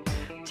on.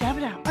 Jab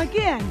it out.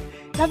 Again.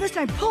 Now this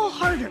time, pull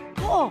harder.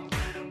 Pull.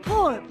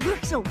 Pull it.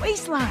 Works the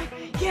waistline.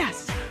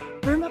 Yes.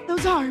 Firm up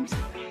those arms.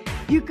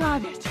 You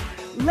got it.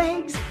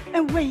 Legs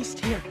and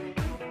waist here.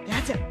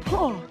 That's it.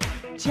 Pull.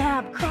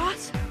 Jab,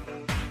 cross.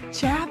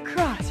 Jab,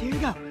 cross. Here you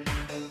go.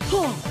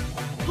 Pull.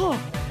 Pull.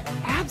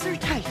 Abs are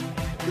tight.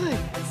 Good.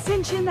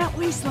 Cinch in that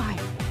waistline.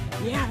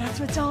 Yeah, that's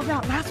what it's all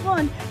about. Last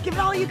one. Give it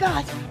all you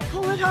got.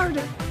 Pull it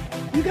harder.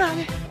 You got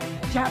it.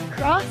 Jab,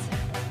 cross.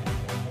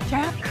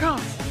 Jab,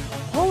 cross.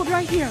 Hold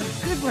right here.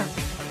 Good work.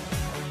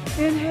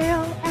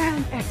 Inhale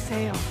and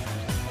exhale.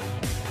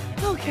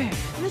 Okay,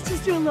 let's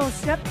just do a little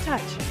step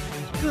touch.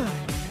 Good.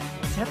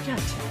 Step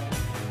touch.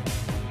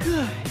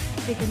 Good.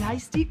 Take a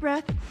nice deep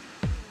breath.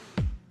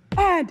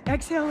 And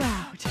exhale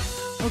out.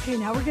 Okay,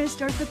 now we're going to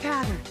start the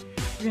pattern.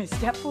 We're going to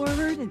step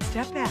forward and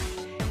step back.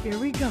 Here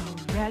we go.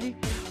 Ready?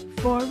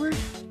 Forward,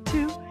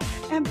 2,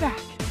 and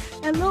back.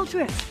 And a little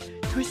twist.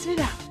 Twist it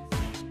out.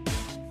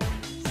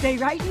 Stay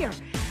right here.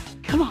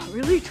 Come on,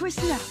 really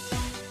twist it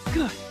out.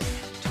 Good.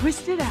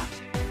 Twist it out.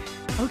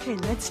 Okay,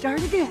 let's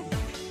start again.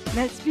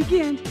 Let's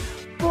begin.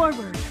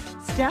 Forward.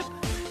 Step,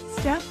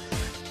 step,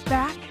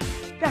 back,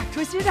 back.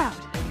 Twist it out.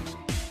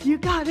 You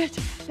got it.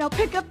 Now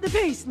pick up the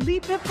pace.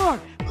 Leap it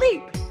forward.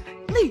 Leap,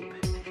 leap.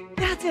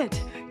 That's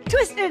it.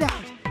 Twist it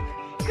out.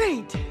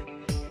 Great.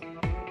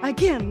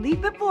 Again,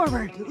 leap it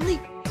forward.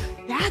 Leap.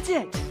 That's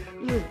it.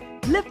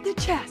 Lift the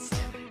chest.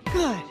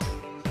 Good.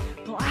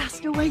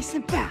 Blast away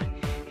some fat.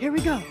 Here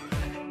we go.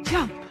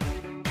 Jump.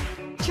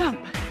 Jump.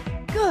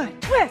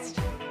 Good. Twist.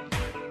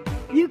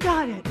 You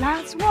got it.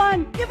 Last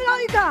one. Give it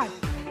all you got.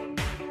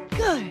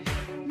 Good.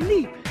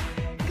 Leap.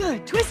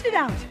 Good. Twist it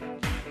out.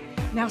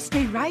 Now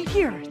stay right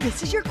here.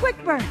 This is your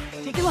quick burn.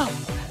 Take it low.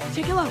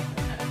 Take it low.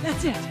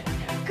 That's it.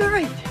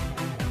 Great.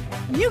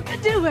 You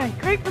can do it.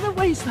 Great for the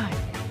waistline.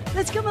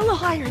 Let's come a little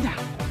higher now.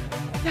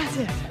 That's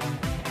it.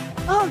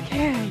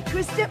 Okay.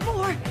 Twist it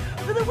more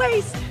for the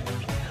waist.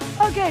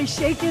 Okay.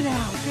 Shake it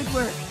out. Good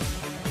work.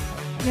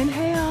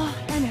 Inhale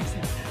and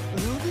exhale. A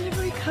little bit of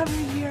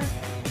recovery here.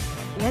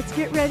 Let's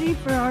get ready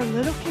for our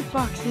little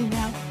kickboxing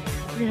now.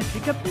 We're going to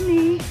pick up the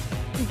knee,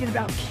 thinking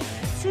about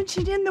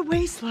cinching in the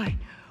waistline.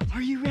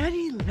 Are you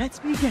ready? Let's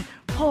begin.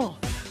 Pull,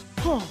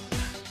 pull,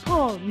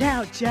 pull.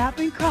 Now jab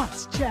and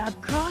cross.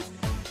 Jab, cross,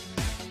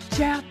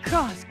 jab,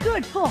 cross.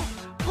 Good. Pull,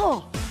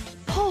 pull,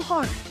 pull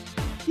hard.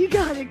 You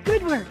got it.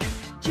 Good work.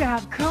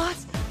 Jab,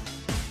 cross,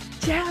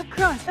 jab,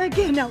 cross.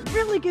 Again, now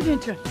really get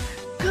into it.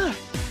 Good.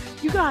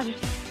 You got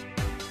it.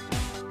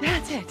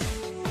 That's it.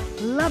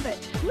 Love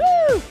it.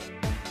 Woo!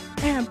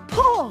 And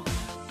pull,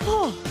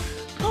 pull,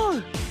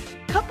 pull.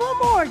 Couple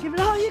more. Give it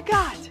all you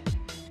got.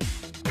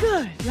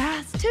 Good.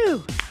 Last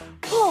 2.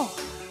 Pull,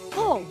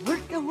 pull.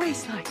 Work the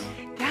waistline.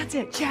 That's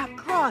it. Jab,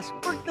 cross.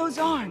 Work those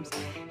arms.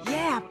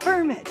 Yeah,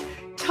 firm it.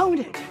 Tone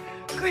it.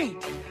 Great.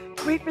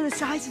 Great for the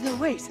size of the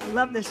waist. I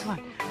love this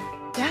one.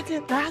 That's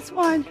it. Last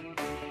one.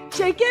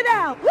 Shake it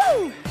out.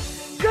 Woo!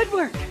 Good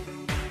work.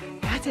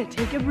 That's it.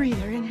 Take a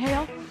breather.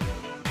 Inhale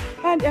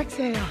and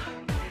exhale.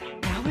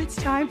 Now it's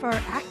time for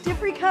our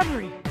active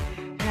recovery.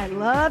 And I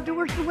love to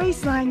work the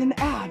waistline and the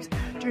abs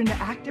during the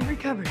active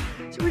recovery.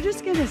 So we're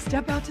just gonna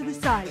step out to the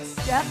side.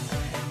 Step,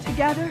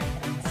 together,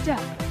 step.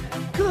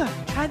 Good,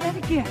 try that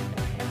again.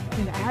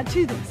 Gonna add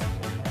to this.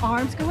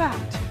 Arms go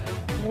out.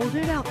 Hold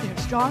it out there,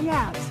 strong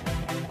abs.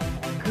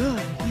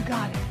 Good, you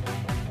got it.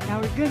 Now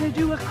we're gonna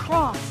do a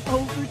cross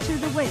over to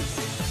the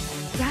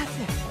waist. That's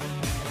it.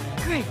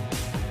 Great.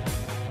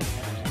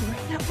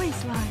 Work that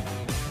waistline.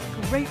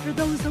 Great for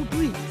those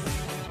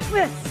obliques.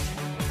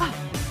 Twist, up,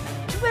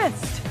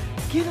 twist.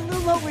 Get a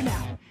little lower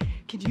now.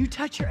 Can you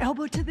touch your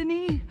elbow to the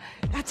knee?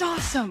 That's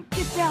awesome.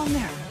 Get down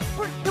there.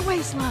 Work the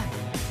waistline.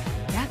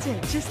 That's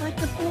it, just like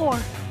the floor.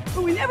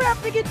 But we never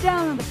have to get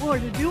down on the floor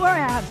to do our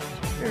abs.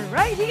 We're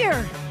right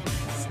here.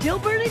 Still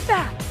burning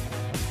fat.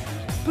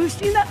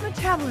 Boosting that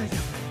metabolism.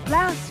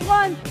 Last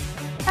one.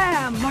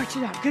 And march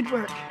it out. Good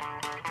work.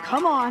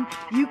 Come on,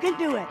 you can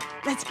do it.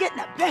 Let's get in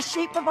the best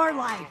shape of our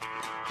life.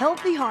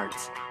 Healthy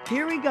hearts.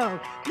 Here we go.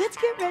 Let's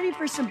get ready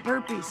for some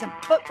burpees, some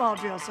football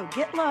drills. So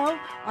get low.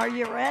 Are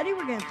you ready?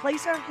 We're going to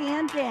place our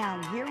hand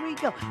down. Here we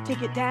go.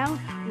 Take it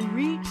down,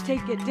 reach,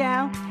 take it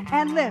down,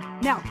 and lift.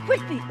 Now, quick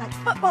feet, like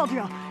football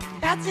drill.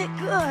 That's it.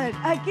 Good.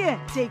 Again,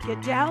 take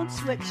it down,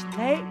 switch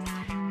legs.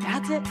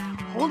 That's it.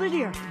 Hold it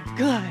here.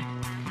 Good.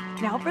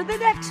 Now for the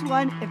next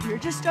one, if you're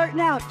just starting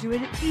out, do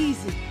it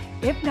easy.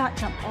 If not,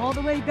 jump all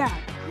the way back.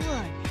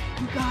 Good.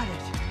 You got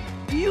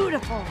it.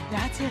 Beautiful.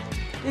 That's it.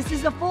 This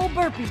is a full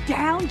burpee.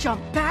 Down, jump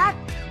back,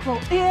 pull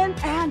in,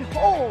 and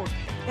hold.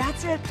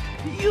 That's it.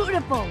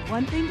 Beautiful.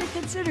 One thing to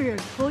consider here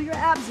is pull your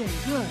abs in.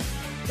 Good.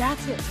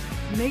 That's it.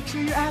 Make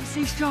sure your abs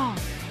stay strong.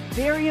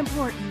 Very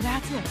important.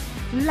 That's it.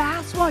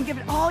 Last one. Give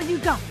it all you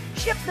got.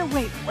 Shift the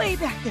weight way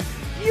back there.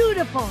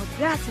 Beautiful.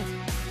 That's it.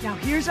 Now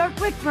here's our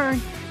quick burn.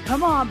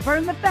 Come on,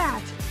 burn the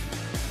fat.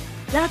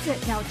 That's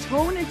it. Now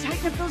tone and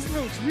tighten up those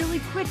legs. Really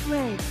quick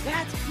legs.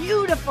 That's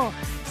beautiful.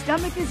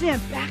 Stomach is in.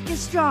 Back is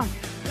strong.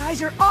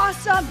 Guys are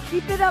awesome.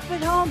 Keep it up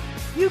at home.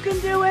 You can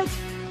do it.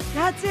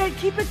 That's it.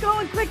 Keep it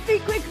going. Quick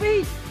feet, quick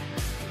feet.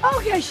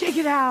 Okay, shake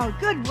it out.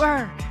 Good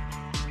work.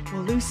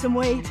 We'll lose some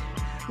weight,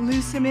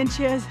 lose some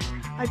inches.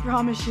 I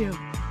promise you.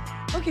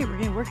 Okay, we're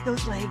going to work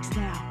those legs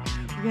now.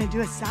 We're going to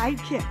do a side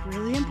kick.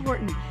 Really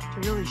important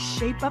to really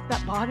shape up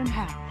that bottom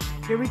half.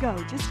 Here we go.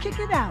 Just kick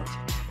it out.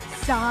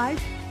 Side,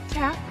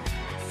 tap,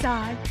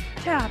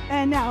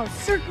 and now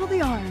circle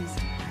the arms.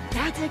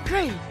 That's it.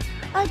 Great.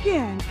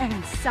 Again,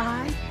 and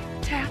side,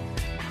 tap,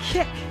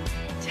 kick,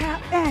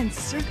 tap, and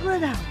circle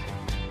it out.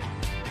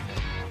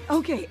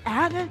 Okay,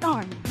 add an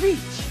arm. Reach.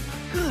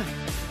 Good.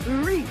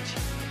 Reach.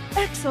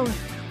 Excellent.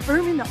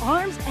 Firming the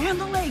arms and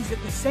the legs at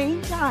the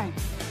same time.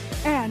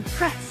 And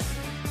press.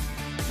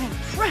 And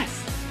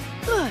press.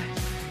 Good.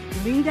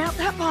 Lean out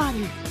that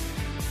body.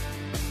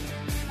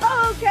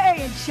 Okay,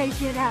 and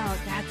shake it out.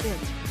 That's it.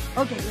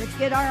 Okay, let's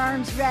get our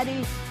arms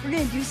ready. We're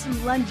going to do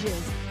some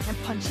lunges and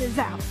punches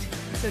out.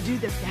 So do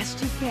the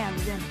best you can.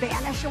 We're going to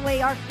banish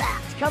away our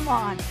fat. Come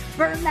on.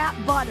 Burn that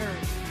butter.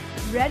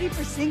 Ready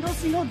for single,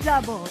 single,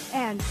 double.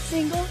 And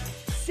single,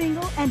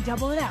 single, and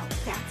double it out.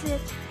 That's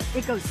it.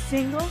 It goes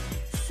single,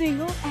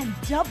 single, and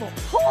double.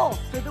 Pull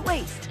for the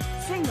waist.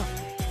 Single,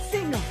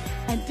 single,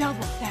 and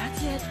double.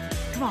 That's it.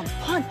 Come on,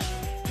 punch,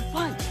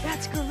 punch.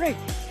 That's great.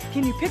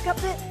 Can you pick up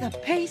the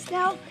pace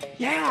now?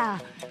 Yeah.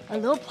 Our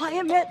little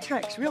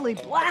plyometrics really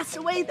blast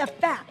away the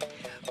fat.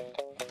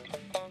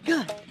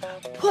 Good.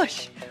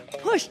 Push,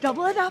 push,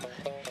 double it up.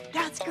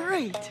 That's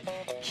great.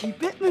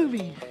 Keep it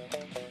moving.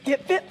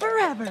 Get fit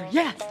forever.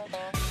 Yes.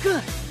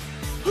 Good.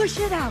 Push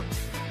it out.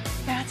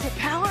 That's it.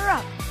 Power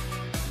up.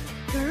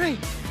 Great.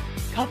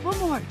 Couple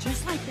more,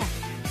 just like that.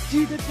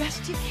 Do the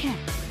best you can.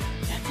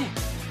 That's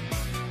it.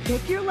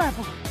 Pick your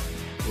level.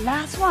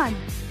 Last one.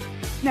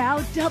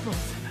 Now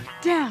doubles.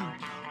 Down.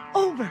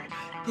 Over.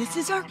 This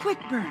is our quick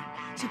burn.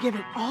 So give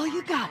it all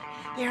you got.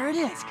 There it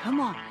is. Come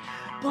on.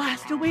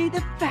 Blast away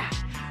the fat.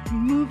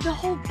 Move the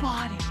whole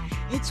body.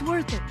 It's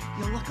worth it.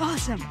 You'll look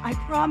awesome. I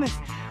promise.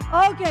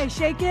 Okay,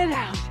 shake it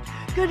out.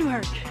 Good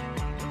work.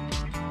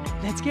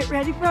 Let's get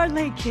ready for our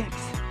leg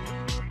kicks.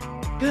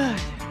 Good.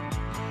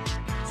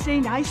 Stay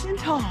nice and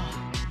tall.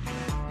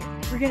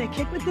 We're going to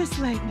kick with this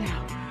leg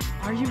now.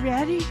 Are you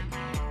ready?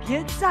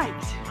 Get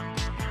psyched.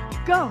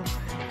 Go.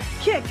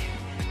 Kick.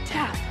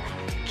 Tap.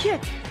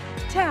 Kick.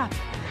 Tap.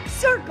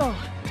 Circle.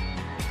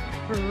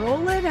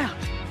 Roll it out.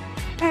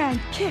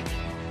 And kick.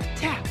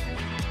 Tap.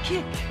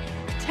 Kick.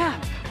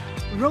 Tap.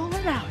 Roll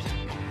it out.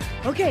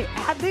 Okay,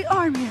 add the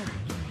arm here.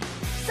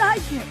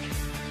 Side kick.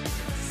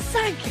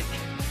 Side kick.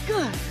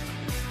 Good.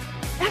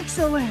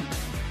 Excellent.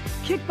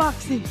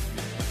 Kickboxing.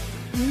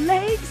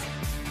 Legs.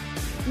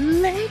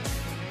 Legs.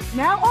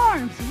 Now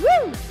arms.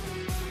 Woo!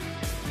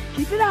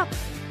 Keep it up.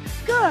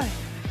 Good.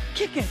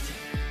 Kick it.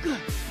 Good.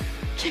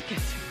 Kick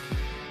it.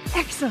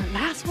 Excellent.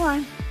 Last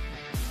one.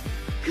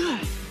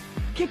 Good.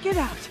 Kick it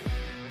out.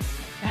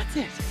 That's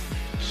it.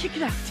 Kick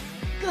it out.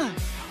 Good.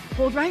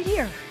 Hold right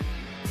here.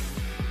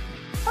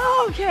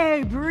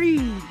 Okay,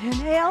 breathe.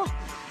 Inhale.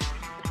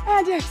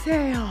 And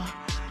exhale.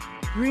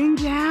 Bring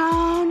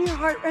down your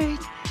heart rate.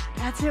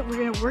 That's it. We're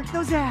going to work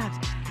those abs.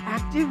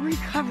 Active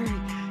recovery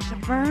to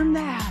firm the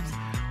abs.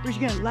 We're just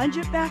going to lunge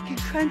it back and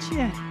crunch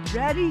in.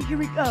 Ready? Here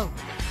we go.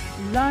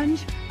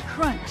 Lunge,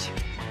 crunch.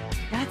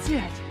 That's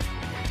it.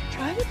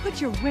 Try to put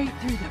your weight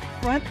through the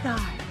front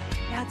thigh.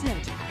 That's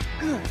it.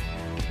 Good.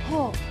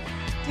 Pull.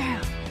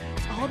 Down.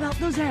 It's all about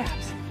those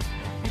abs.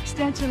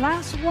 Extension.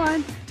 Last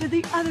one to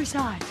the other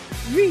side.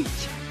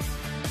 Reach.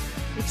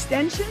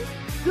 Extension.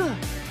 Good.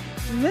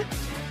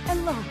 Lift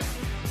and lower.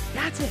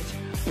 That's it.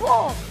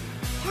 Pull.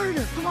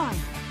 Harder. Come on.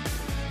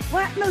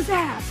 Flatten those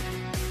abs.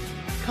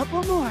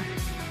 Couple more.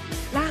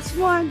 Last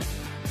one.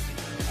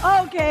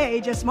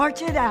 Okay, just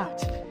march it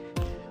out.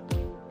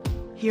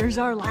 Here's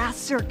our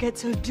last circuit,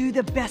 so do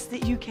the best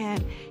that you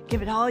can.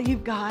 Give it all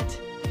you've got.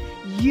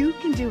 You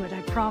can do it,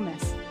 I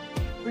promise.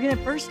 We're gonna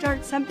first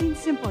start something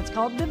simple. It's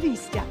called the V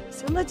step.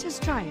 So let's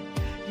just try it.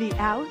 V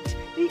out,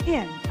 V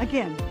in.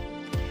 Again.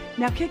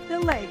 Now kick the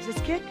legs.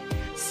 Let's kick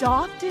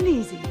soft and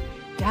easy.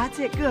 That's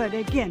it. Good.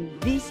 Again,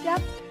 V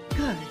step.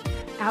 Good.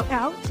 Out,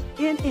 out,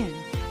 in.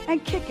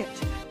 And kick it.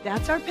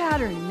 That's our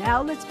pattern.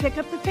 Now let's pick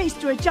up the pace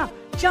to a jump.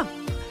 Jump.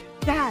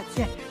 That's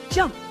it.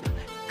 Jump.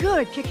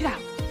 Good. Kick it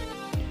out.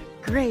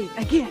 Great.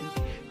 Again.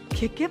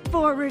 Kick it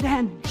forward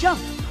and jump.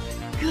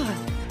 Good.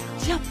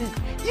 Jump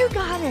it. You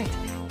got it.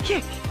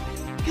 Kick.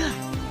 Good.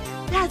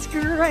 That's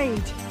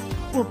great.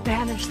 We'll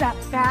banish that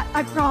fat,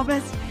 I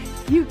promise.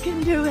 You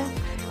can do it.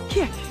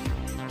 Kick.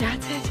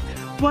 That's it.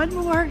 One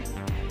more.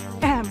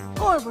 And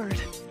forward.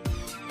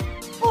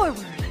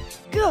 Forward.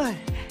 Good.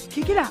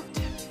 Kick it out.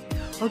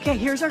 Okay,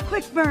 here's our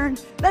quick burn.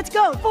 Let's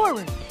go.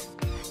 Forward.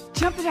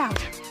 Jump it out.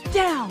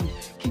 Down.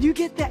 Can you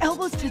get the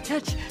elbows to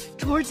touch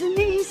towards the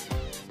knees?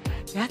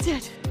 That's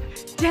it.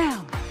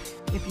 Down.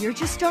 If you're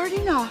just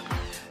starting off,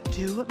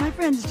 do what my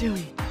friend's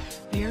doing.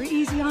 Very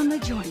easy on the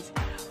joints.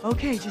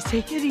 Okay, just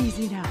take it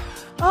easy now.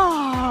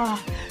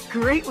 Oh,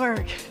 great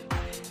work.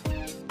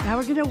 Now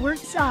we're gonna work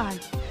side.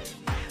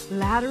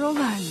 Lateral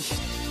lunge.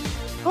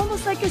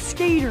 Almost like a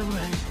skater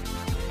would.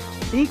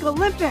 Think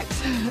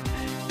Olympics.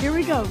 Here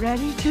we go.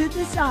 Ready to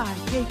the side.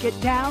 Take it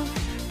down.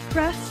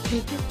 Press.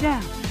 Take it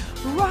down.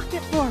 Rock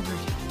it forward.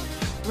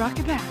 Rock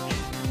it back.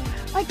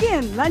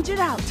 Again, lunge it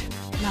out.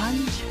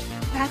 Lunge.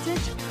 That's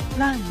it.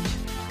 Lunge.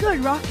 Good.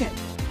 Rock it.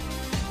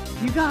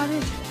 You got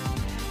it.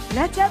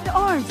 Let's have the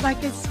arms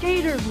like a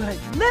skater would.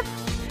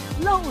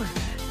 Lift. Lower.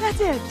 That's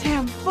it.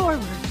 Down.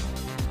 Forward.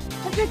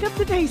 And pick up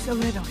the pace a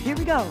little. Here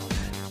we go.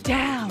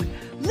 Down.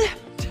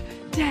 Lift.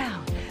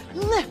 Down.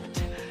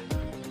 Lift.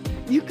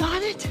 You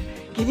got it?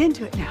 Get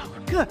into it now.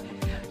 Good.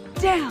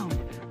 Down.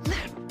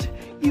 Lift.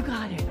 You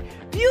got it.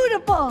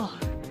 Beautiful.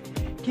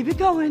 Keep it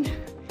going.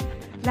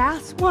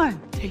 Last one.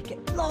 Take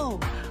it low.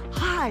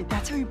 High.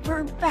 That's how you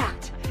burn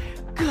fat.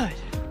 Good.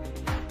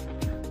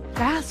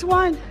 Last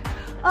one.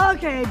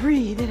 Okay,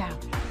 breathe it out.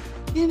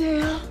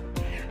 Inhale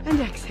and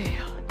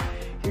exhale.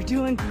 You're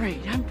doing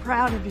great. I'm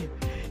proud of you.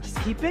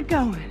 Just keep it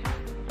going.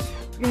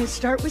 We're going to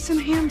start with some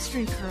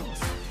hamstring curls.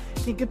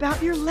 Think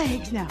about your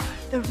legs now.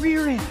 The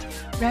rear end.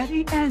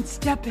 Ready? And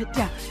step it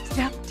down.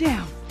 Step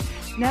down.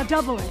 Now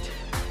double it.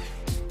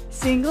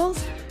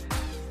 Singles.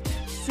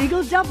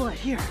 Single, double it.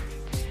 Here.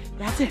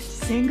 That's it.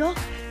 Single,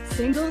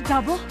 single,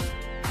 double.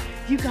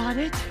 You got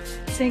it.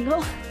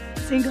 Single,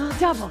 single,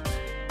 double.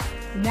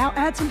 Now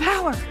add some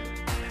power.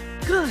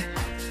 Good.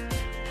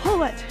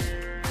 Pull it.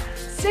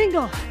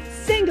 Single,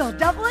 single,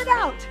 double it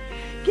out.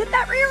 Get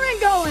that rear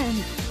end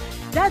going.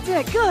 That's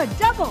it. Good.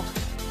 Double.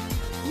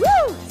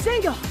 Woo!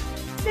 Single,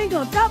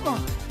 single, double.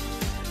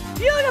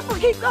 Beautiful.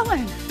 Keep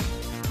going.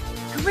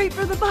 Great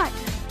for the butt.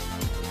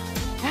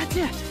 That's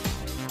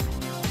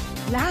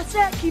it. Last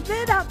set. Keep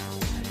it up.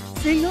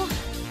 Single,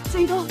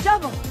 single,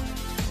 double.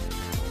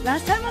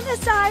 Last time on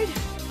this side.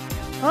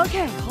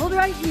 Okay. Hold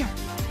right here.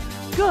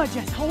 Good.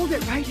 Just hold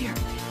it right here.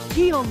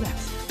 Heel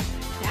lifts.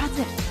 That's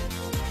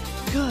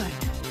it. Good.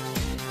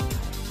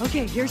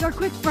 Okay, here's our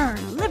quick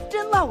burn. Lift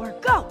and lower.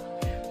 Go.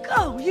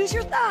 Go. Use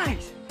your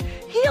thighs.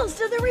 Heels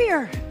to the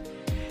rear.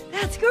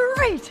 That's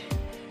great.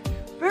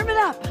 Firm it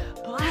up.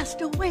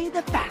 Blast away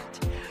the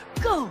fat.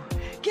 Go.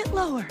 Get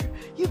lower.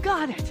 You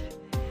got it.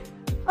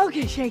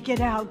 Okay, shake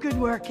it out. Good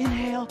work.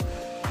 Inhale.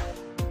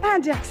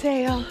 And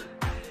exhale.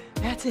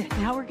 That's it.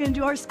 Now we're going to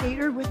do our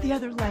skater with the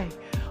other leg.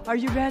 Are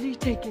you ready?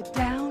 Take it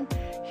down.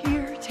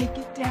 Here, take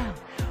it down.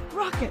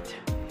 Rock it.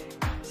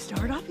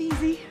 Start off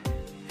easy.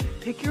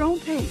 Pick your own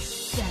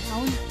pace.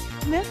 Down,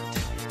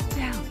 lift,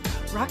 down.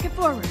 Rock it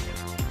forward.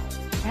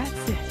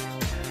 That's it.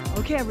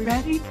 Okay, are we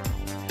ready?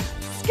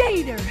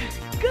 Skater.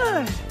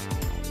 Good.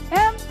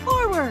 And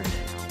forward.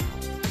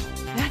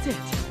 That's it.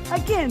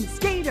 Again,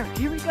 skater.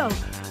 Here we go.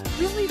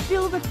 Really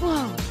feel the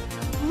flow.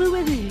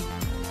 Fluidity.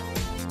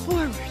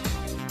 Forward.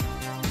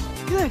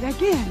 Good.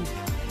 Again.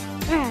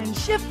 And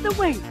shift the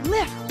weight.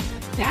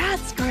 Lift.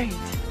 That's great.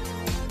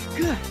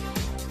 Good.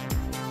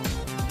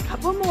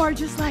 Couple more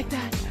just like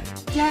that.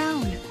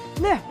 Down,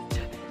 lift,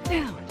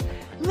 down,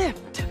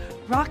 lift.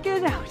 Rock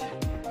it out.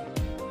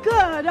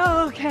 Good.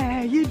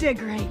 Okay, you did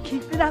great.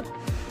 Keep it up.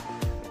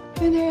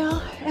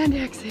 Inhale and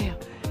exhale.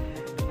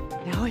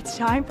 Now it's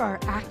time for our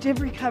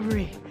active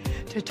recovery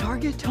to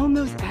target tone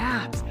those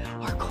abs,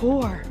 our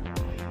core.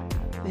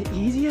 The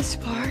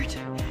easiest part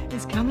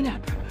is coming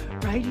up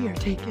right here.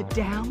 Take it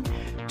down,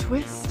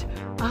 twist,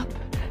 up,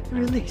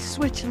 release,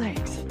 switch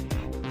legs.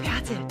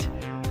 That's it.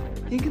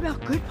 Think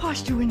about good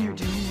posture when you're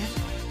doing it.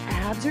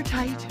 Abs are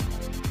tight.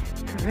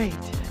 Great.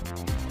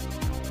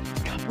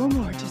 Couple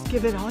more, just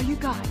give it all you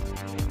got.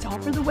 It's all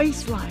for the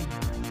waistline.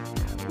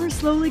 We're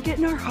slowly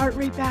getting our heart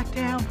rate back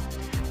down.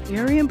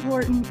 Very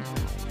important.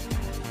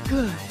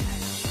 Good.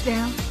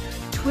 Down,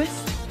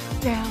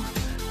 twist, down,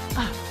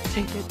 up.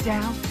 Take it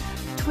down,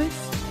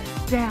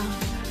 twist, down,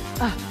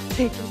 up.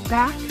 Take it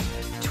back,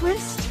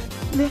 twist,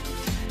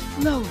 lift,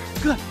 lower.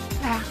 Good.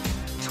 Back.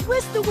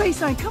 Twist the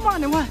waistline. Come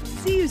on, I want to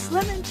see you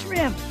slim and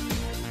trim.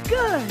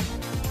 Good.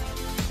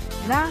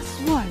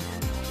 Last one.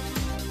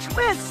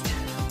 Twist.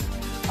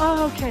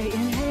 Okay,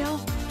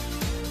 inhale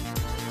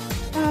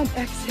and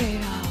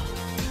exhale.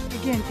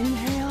 Again,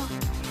 inhale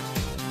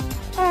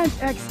and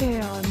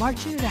exhale and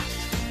march it out.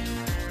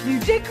 You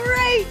did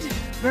great.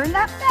 Burn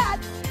that fat.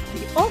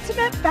 The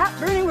ultimate fat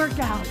burning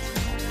workout.